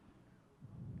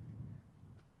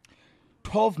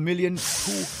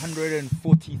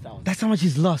 12,240,000. That's how much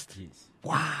he's lost. Yes.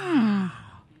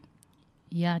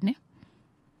 Yeah, ne?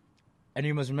 And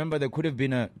you must remember there could have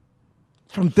been a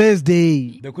From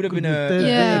Thursday. there could have been Thursday,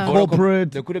 Yeah.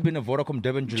 corporate. There could have been a Vodacom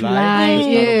Durban July, July start of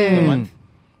the yeah. month.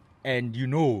 And you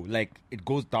know, like it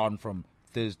goes down from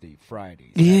Thursday,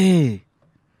 Friday. Yeah.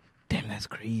 Damn, that's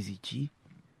crazy, G.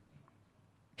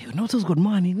 Hey, Noto's got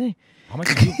money, ne? How much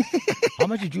did you how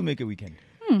much did you make a weekend?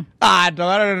 Dog,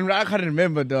 I can't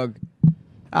remember, dog.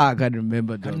 I can't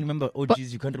remember, I can't dog. remember. Oh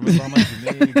jeez, you can't remember how much you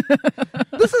made.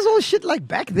 This is all shit like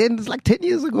back then. It's like 10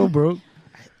 years ago, bro.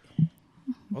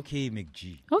 Okay,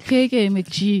 McG. Okay,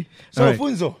 McG. So All right.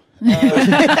 Funzo,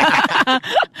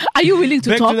 Are you willing to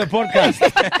back talk? to the podcast.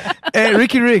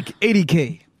 Ricky Rick,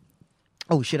 80K.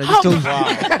 Oh, shit, I just told you.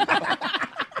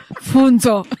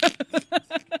 Funzo.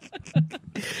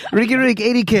 Ricky Rick,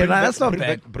 80K. Nah, that's not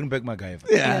bad. Bring back my guy.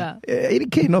 Yeah.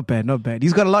 80K, not bad, not bad.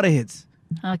 He's got a lot of hits.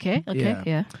 Okay,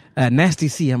 yeah. Nasty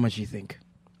C, how much you think?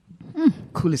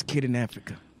 Coolest kid in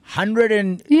Africa. 100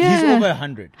 and Yeah. he's over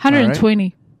 100.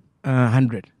 120.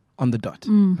 100 on the dot.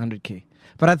 100K.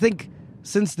 But I think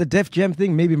since the Def Jam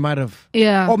thing, maybe might have.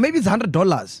 Yeah. Or maybe it's $100.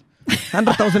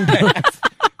 $100,000.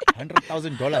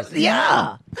 $100,000.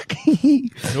 Yeah.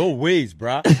 No ways,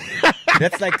 bruh.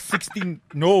 That's like 16.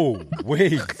 No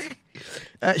ways.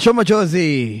 Shoma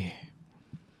Josie.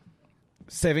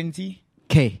 70.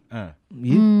 K.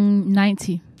 You?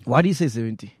 90. Why do you say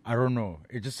 70? I don't know.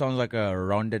 It just sounds like a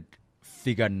rounded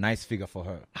figure, nice figure for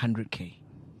her. 100K.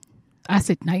 I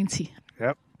said 90.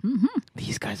 Yep.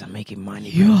 These guys are making money.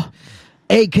 Yeah.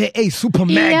 AKA Super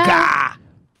Mega.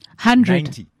 100.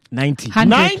 90. 90. 100.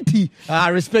 90.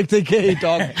 Respect AKA,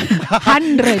 dog.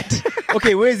 100.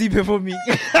 Okay, where is he performing?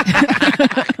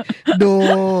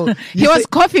 No. He was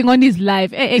coughing on his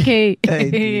live. AKA.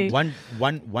 Hey,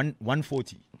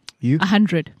 140. You?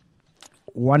 100.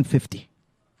 150.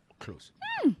 Close.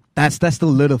 That's still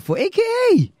little for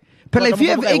AKA. But if you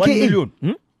have Okay, 1 AKA. million.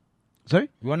 Sorry?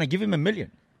 You want to give him $1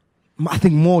 million? I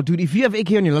think more, dude. If you have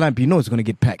AK on your lamp, you know it's going to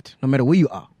get packed, no matter where you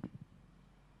are.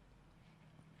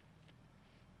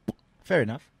 Fair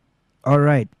enough. All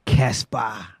right.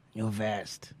 Casper, your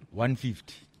vest.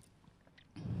 150.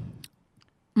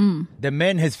 The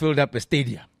man has filled up a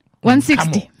stadium.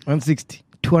 160. 160.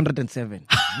 207.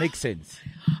 Makes sense.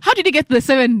 How did he get the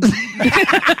 7?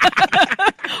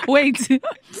 Wait.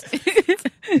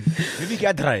 Maybe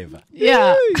get driver.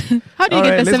 Yeah. How do you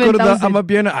get the let's go to the 7,000?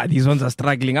 Amapiano. These ones are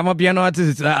struggling. Amapiano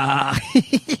artists.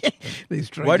 They're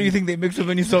struggling. Why do you think they make so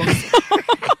many songs?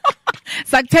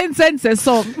 It's like 10 cents a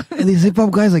song. And these hip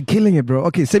hop guys are killing it, bro.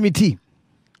 Okay, Semi T.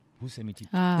 Who's Semiti?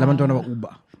 Lamantwana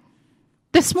Uba.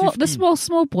 The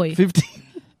small boy. 50.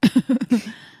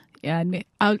 Yeah,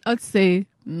 I'd say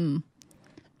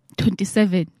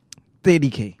 27.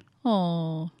 30K.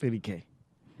 Oh. 30K.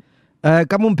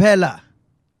 Kamumpela.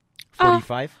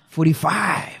 45?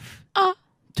 45.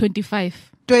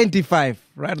 25. 25.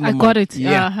 Right on I the got mark. it.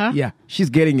 Yeah. Uh-huh. Yeah.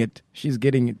 She's getting it.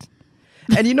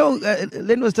 And you know,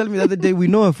 Len was telling me the other day, we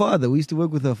know her father. We used to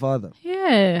work with her father.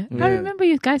 Yeah. I remember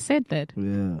you guys said that.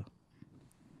 Yeah.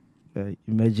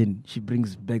 Imagine she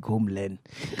brings back home Len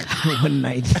one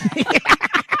night.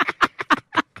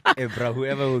 Hey, bro,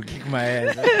 whoever will kick my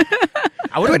ass.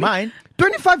 I wouldn't mind.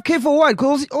 25K for what?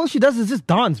 Because all she does is just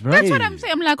dance, bro. That's what I'm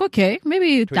saying. I'm like, okay,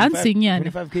 maybe dancing, yeah.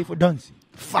 25K for dancing.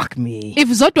 Fuck me. If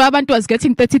Zodwa Abantu was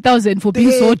getting 30,000 for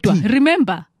being 30. Zodwa,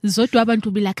 remember, Zodwa Abantu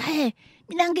will be like, hey,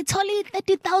 mina ngithole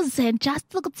 30,000 just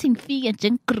for getting fee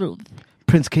and groove.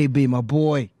 Prince KB, my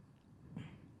boy.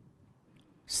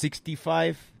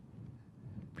 65.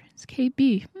 Prince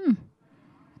KB.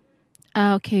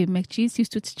 Okay, McGee's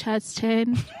used to charge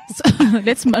 10. So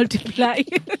let's multiply.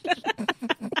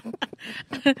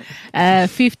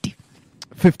 50.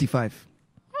 55.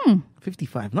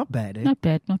 55. Not bad, eh? Not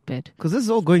bad, not bad. Because this is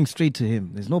all going straight to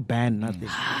him. There's no band, nothing.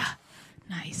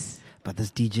 Nice. But this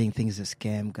DJing thing is a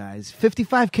scam, guys.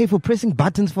 55K for pressing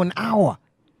buttons for an hour.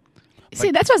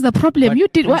 See, that was the problem. You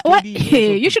did Prince what? KB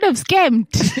Hey, you should have scammed.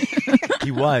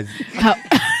 He was.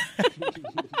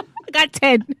 Got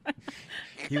 10.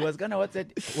 He was gonna, what's that?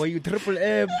 Were you triple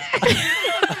M?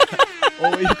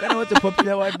 Or you gonna, what's the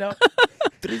popular one now?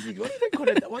 360. What do they call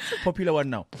it? What's the popular one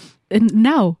now?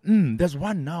 Now. There's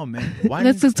one now, man. One,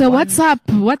 That's just a WhatsApp.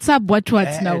 WhatsApp, what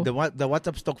now? The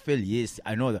WhatsApp stock fail, yes,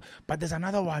 I know that. But there's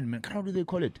another one, man. How do they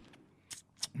call it?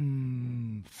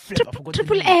 Flip, I forgot the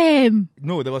Triple name. M.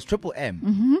 No, there was Triple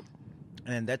M.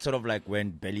 And that sort of like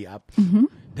went belly up.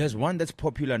 There's one that's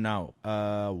popular now.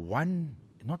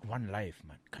 Not One Life,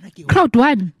 man. Crowd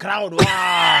One. Crowd One.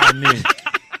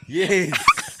 Yes.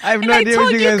 I have no I idea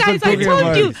told what you you guys are guys, I talking told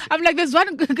about. you. I'm like, there's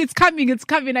one, it's coming.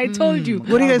 I told you.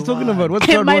 What are you guys talking about? What's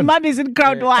And crowd my one? mom is in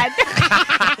crowd 1.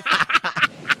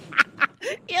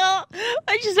 Yo,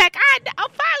 and she's like, I'll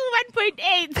find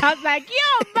 1.8. I was like, yo,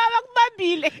 mama,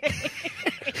 mabile.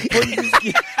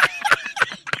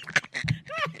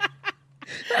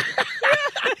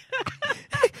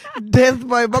 Death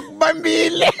by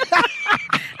Bakbambile.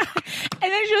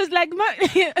 And then she was like,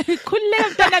 khululeka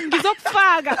mntwana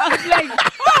ngizokufaka. I was like,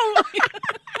 oh.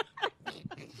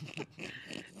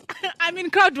 I'm in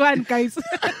crowd 1, guys.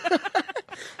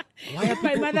 Why are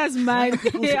My mother's mind. I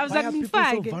was like, why are people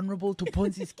so mfake. vulnerable to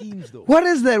Ponzi schemes, though? What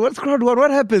is that? What's crowd one? What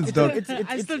happens, dog?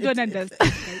 I still don't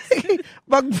understand.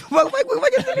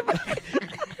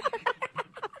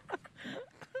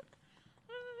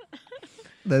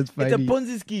 That's funny. It's a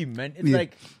Ponzi scheme, man. It's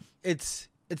like it's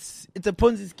a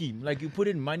Ponzi scheme. Like you put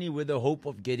in money with the hope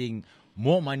of getting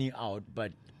more money out,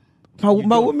 but my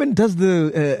woman does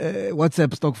the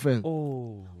WhatsApp stock fail.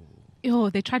 oh,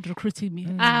 Yo, they tried recruiting me.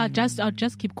 I'll just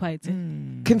keep quiet.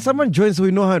 Can someone join so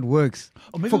we know how it works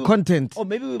for content? Or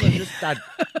maybe we must just start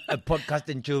a podcast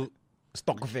and chill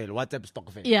stock fail, WhatsApp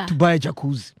stock fail. Yeah. To buy a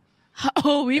jacuzzi.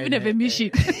 Oh, we even have a mission.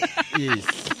 Yes.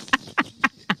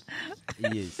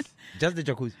 Yes. Just the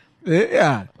jacuzzi.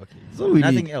 Yeah. Okay. So we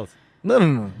Nothing need. else.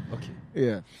 No. Okay.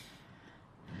 Yeah.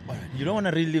 All right. You don't want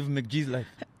to relive McGee's life.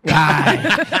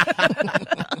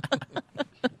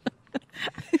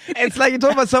 It's like you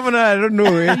talk about someone I don't know.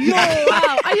 Eh? Yo,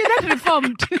 wow. Are you not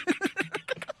reformed?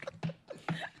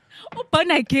 Oh, born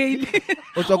again.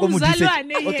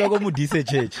 Uzalwane, yeah. Otako Mudise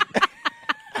Church.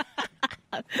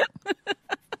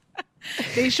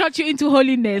 They shot you into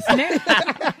holiness. Ne?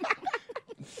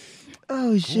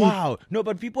 Oh shit! Wow. No,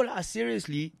 but people are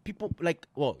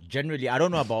generally, I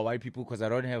don't know about white people because I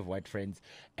don't have white friends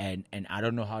and I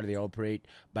don't know how they operate.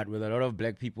 But with a lot of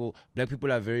black people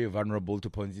are very vulnerable to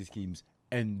Ponzi schemes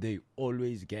and they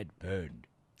always get burned.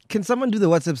 Can someone do the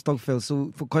WhatsApp stock fail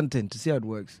for content to see how it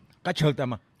works?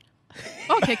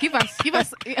 Okay, give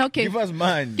us. Okay, Give us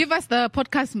man. give us the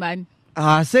podcast, man.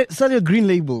 Sell your green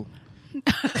label.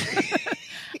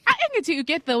 I think you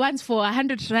get the ones for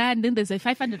 100 rand, then there's a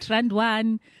 500 rand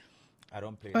one, I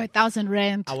don't play. or 1,000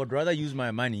 rand. I would rather use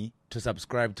my money to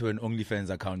subscribe to an OnlyFans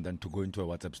account than to go into a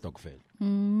WhatsApp stock fail.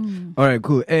 All right,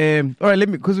 cool. All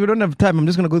right, because we don't have time, I'm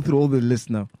just going to go through all the lists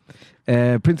now.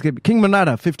 Prince King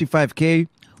Manada, 55K.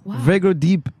 Wow. Vego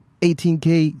Deep,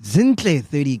 18K. Zintle,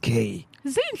 30K.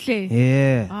 Zinhle.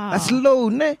 Yeah. Wow. That's low,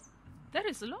 ne? That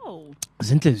is low.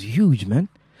 Zintle is huge, man.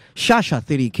 Shasha,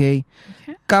 30K.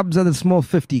 Okay. Kabza the Small,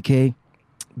 50K.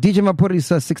 DJ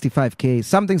Maporisa, 65K.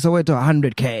 Something Soweto,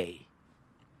 100K.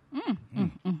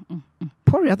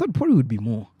 Pori, I thought Pori would be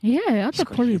more. Yeah, I thought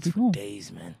probably Hits would be for more.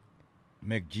 days, man.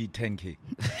 Mac G 10K.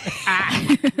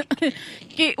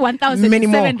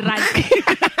 1,007 rand.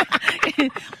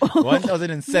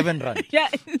 1,007 rand. Yeah.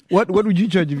 What would you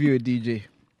charge if you were a DJ?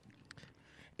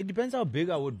 It depends how big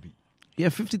I would be. Yeah,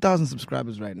 50,000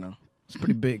 subscribers right now. It's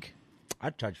pretty big.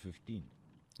 I'd charge 15.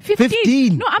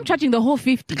 15? No, I'm charging the whole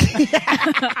 50.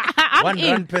 I'm 1 in.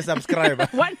 rand per subscriber.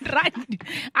 1 rand.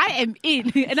 I am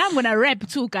in. And I'm going to rap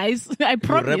too, guys. I You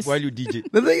promise. rap while you DJ.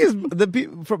 The thing is, the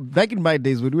people from back in my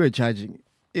days when we were charging,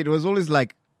 it was always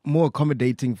like more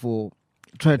accommodating for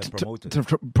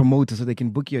promoters so they can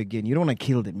book you again. You don't want to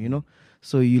kill them, you know?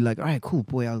 So you're like, all right, cool,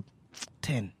 boy, I'll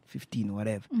 10, 15, or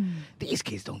whatever. These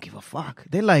kids don't give a fuck.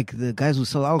 They're like the guys who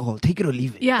sell alcohol. Take it or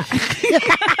leave it. Yeah.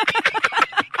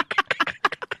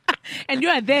 And you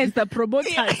are there as the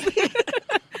promoters.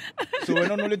 So we're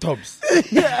not only tops.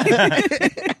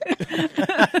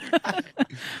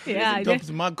 Yeah. Tops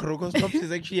macro, because tops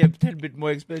is actually a little bit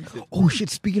more expensive. Oh, shit,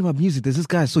 speaking about music, there's this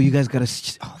guy. So you guys got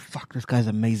to... Oh, fuck, this guy's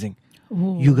amazing.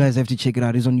 You guys have to check it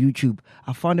out. He's on YouTube.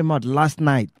 I found him out last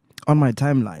night on my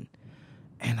timeline.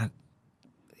 And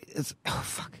oh,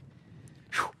 fuck.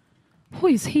 Who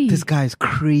is he? This guy is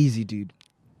crazy, dude.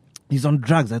 He's on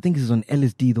drugs. I think he's on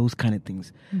LSD, those kind of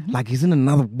things. Like he's in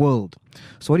another world.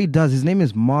 So what he does, his name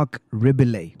is Mark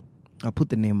Rebele. I'll put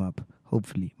the name up,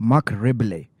 hopefully. Mark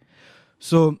Rebele.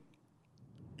 So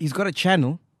he's got a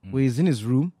channel where he's in his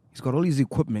room. He's got all his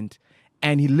equipment.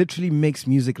 And he literally makes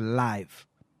music live.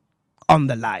 On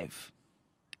the live.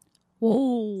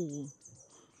 Whoa.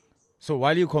 So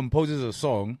while he composes a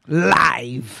song,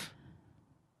 Live.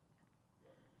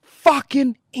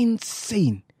 Fucking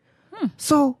insane.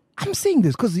 So I'm saying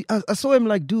this because I saw him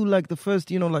like do like the first,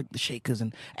 like the shakers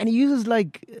and he uses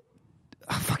like,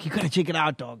 fuck, you gotta check it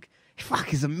out, dog.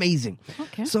 Fuck, it's amazing.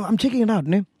 Okay. So I'm checking it out,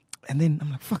 ne? And then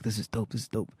I'm like, fuck, this is dope.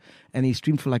 And he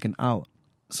streamed for like an hour.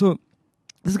 So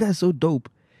this guy's so dope,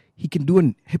 he can do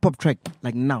a hip hop track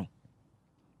like now.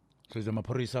 so he's a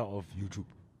Maporisa of YouTube.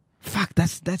 Fuck,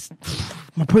 that's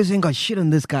my person ain't got shit on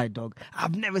this guy, dog.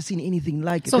 I've never seen anything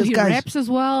like it. So This he guy's- raps as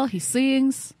well. He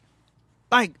sings.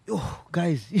 Like, oh,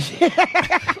 guys. Look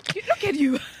at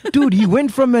you. Dude, he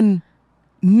went from an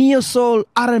neo-soul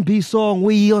R&B song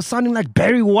where he was sounding like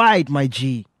Barry White, my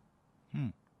G.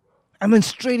 And then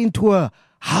straight into a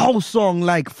house song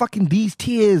like fucking These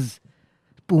Tears.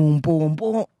 Boom, boom,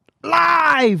 boom.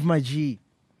 Live, my G.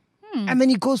 And then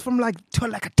he goes from like to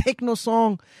like a techno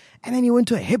song. And then he went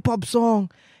to a hip-hop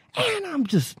song. And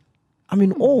I'm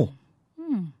in awe.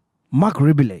 Mark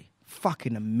Rebele.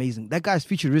 Fucking amazing. That guy's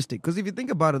futuristic. Because if you think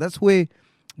about it, that's where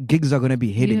gigs are going to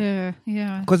be heading.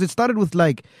 Yeah. Because it started with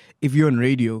like, if you're on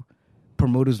radio,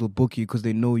 promoters will book you because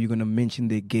they know you're going to mention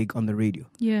their gig on the radio.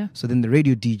 Yeah. So then the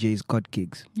radio DJs got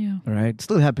gigs. Yeah. All right.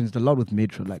 Still happens a lot with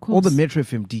Metro. Like all the Metro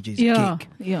FM DJs gig.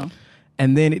 Yeah.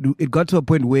 And then it got to a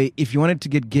point where if you wanted to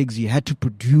get gigs, you had to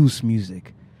produce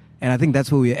music. And I think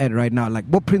that's where we're at right now. Like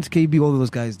what Prince, KB, all of those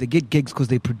guys, they get gigs because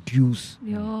they produce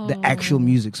the actual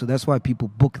music. So that's why people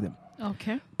book them.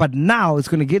 Okay. But now it's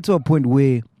going to get to a point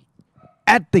where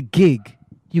at the gig,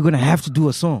 you're going to have to do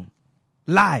a song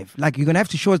live. Like you're going to have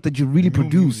to show us that you really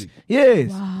produce. music. Yes.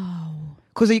 Wow.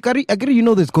 Because I gotta,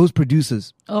 there's ghost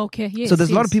producers. Okay. Yes. So there's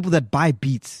a lot of people that buy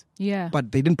beats, Yeah.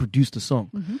 but they didn't produce the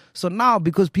song. So now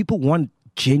because people want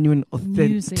genuine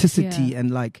authenticity Music,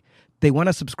 and like they want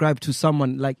to subscribe to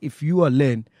someone, like if you are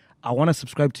Len, I want to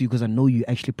subscribe to you because I know you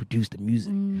actually produce the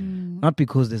music. Not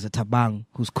because there's a tabang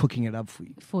who's cooking it up for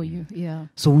you. For you. Yeah.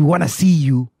 So we want to see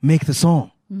you make the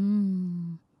song.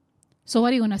 So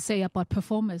what are you gonna say about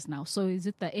performers now? So is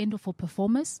it the end for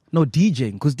performers? No,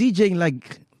 DJing. Because DJing,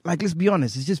 like let's be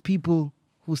honest, it's just people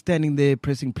who standing there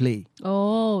pressing play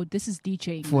Oh, this is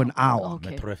DJing for now. an hour. Okay.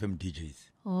 Metro FM DJs.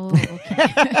 Oh,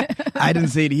 okay. I didn't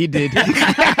say it, he did.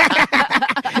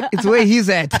 It's where he's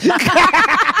at.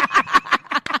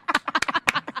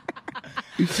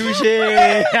 Touche.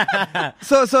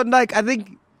 So like I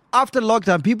think after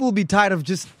lockdown, people will be tired of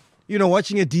just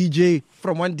watching a DJ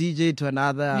from one DJ to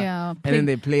another. Yeah, and then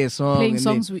they play a song. Playing and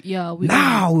songs then, with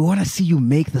now we want to see you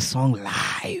make the song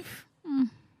live.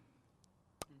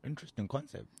 Interesting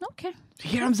concept. Okay. You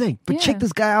hear what I'm saying? But Yeah. check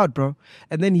this guy out, bro.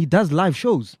 And then he does live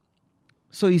shows.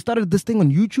 So he started this thing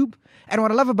on YouTube. And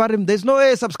what I love about him, there's no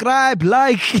way, subscribe,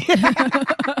 like.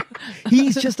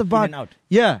 He's just about. In and out.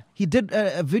 Yeah. He did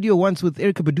a video once with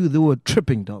Erykah Badu. They were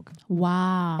tripping, dog.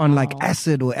 Wow. On like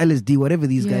acid or LSD, whatever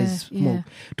these guys Yeah, smoke.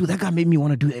 yeah. Dude, that guy made me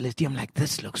want to do LSD. I'm like,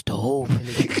 this looks dope.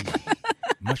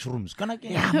 Mushrooms.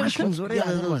 Yeah, mushrooms,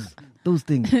 whatever. Those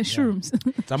things. Shrooms.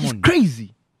 Someone.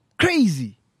 Crazy.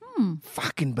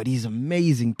 Fucking, but he's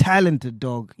amazing. Talented,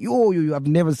 dog. Yo, I've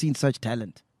never seen such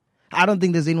talent. I don't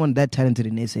think there's anyone that talented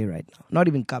in SA right now. Not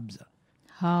even Kabza.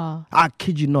 Ah. I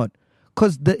kid you not.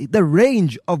 Because the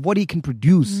range of what he can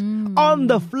produce on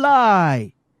the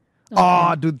fly. Okay.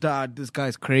 Oh, dude, this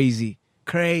guy's crazy.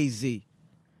 Crazy.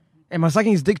 Am I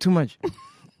sucking his dick too much?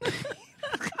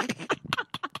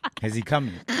 Has he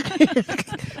come?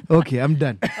 Okay, I'm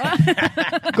done.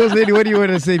 Because lady, what do you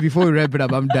want to say before we wrap it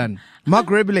up? I'm done. Mark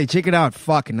Rebele, check it out.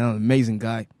 Fucking hell, amazing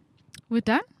guy. We're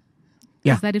done?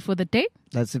 Yeah. Is that it for the day?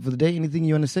 That's it for the day. Anything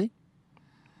you want to say?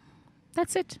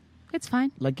 That's it. It's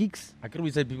fine. Like geeks? I could we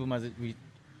said people must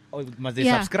they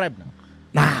Yeah. subscribe now?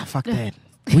 Nah, fuck that.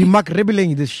 We Mark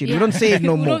Rebele this shit. We don't say it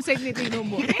no We more. don't say anything no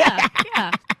more.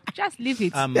 Yeah. Just leave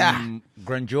it.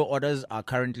 Grandeur orders are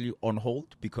currently on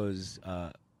hold because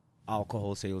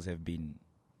alcohol sales have been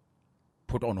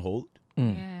put on hold.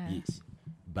 Yeah. Yes.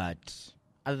 But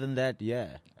other than that,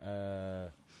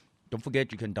 don't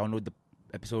forget you can download the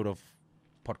episode of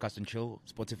Podcast and Chill,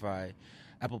 Spotify,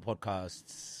 Apple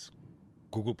Podcasts,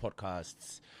 Google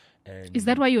Podcasts. And Is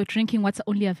that why you're drinking what's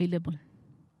only available?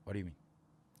 What do you mean?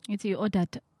 It's you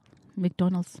ordered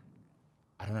McDonald's.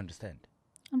 I don't understand.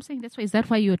 I'm saying that's why. Is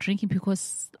that why you're drinking?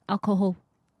 Because alcohol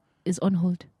is on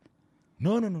hold?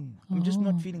 No. I'm just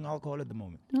not feeling alcohol at the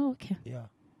moment. Oh, okay. Yeah.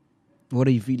 What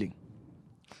are you feeling?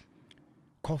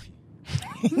 Coffee.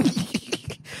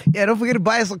 Yeah, don't forget to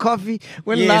buy us a coffee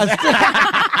when Yes. last.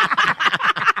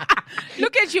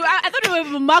 Look at you. I thought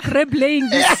you were Mark replaying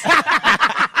this.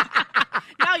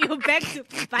 Now you're back to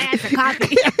buy us a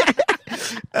coffee.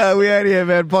 We out here,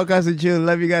 man. Podcast and Chill.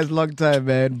 Love you guys long time,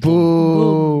 man.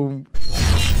 Boom.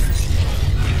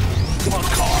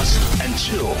 Podcast and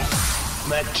Chill.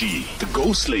 Matt G, the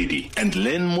Ghost Lady, and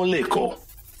Len Moleko.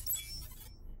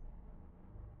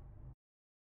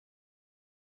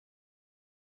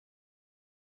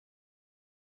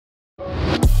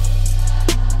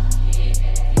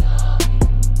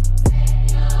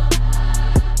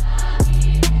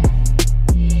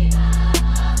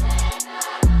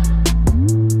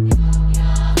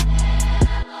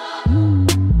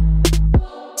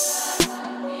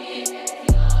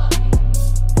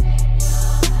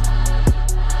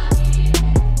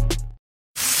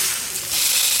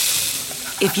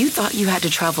 If you thought you had to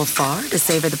travel far to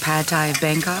savor the pad thai of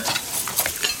Bangkok,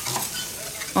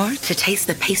 or to taste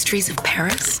the pastries of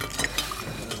Paris,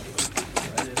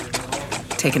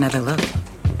 take another look.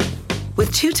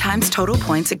 With 2 times total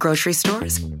points at grocery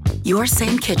stores, your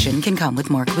same kitchen can come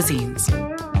with more cuisines.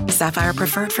 Sapphire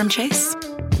Preferred from Chase.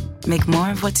 Make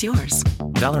more of what's yours.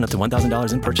 Valid up to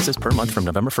 $1,000 in purchases per month from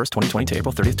November 1st, 2020 to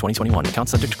April 30th, 2021. Account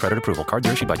subject to credit approval. Cards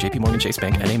are issued by JPMorgan Chase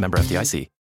Bank, N.A. member FDIC.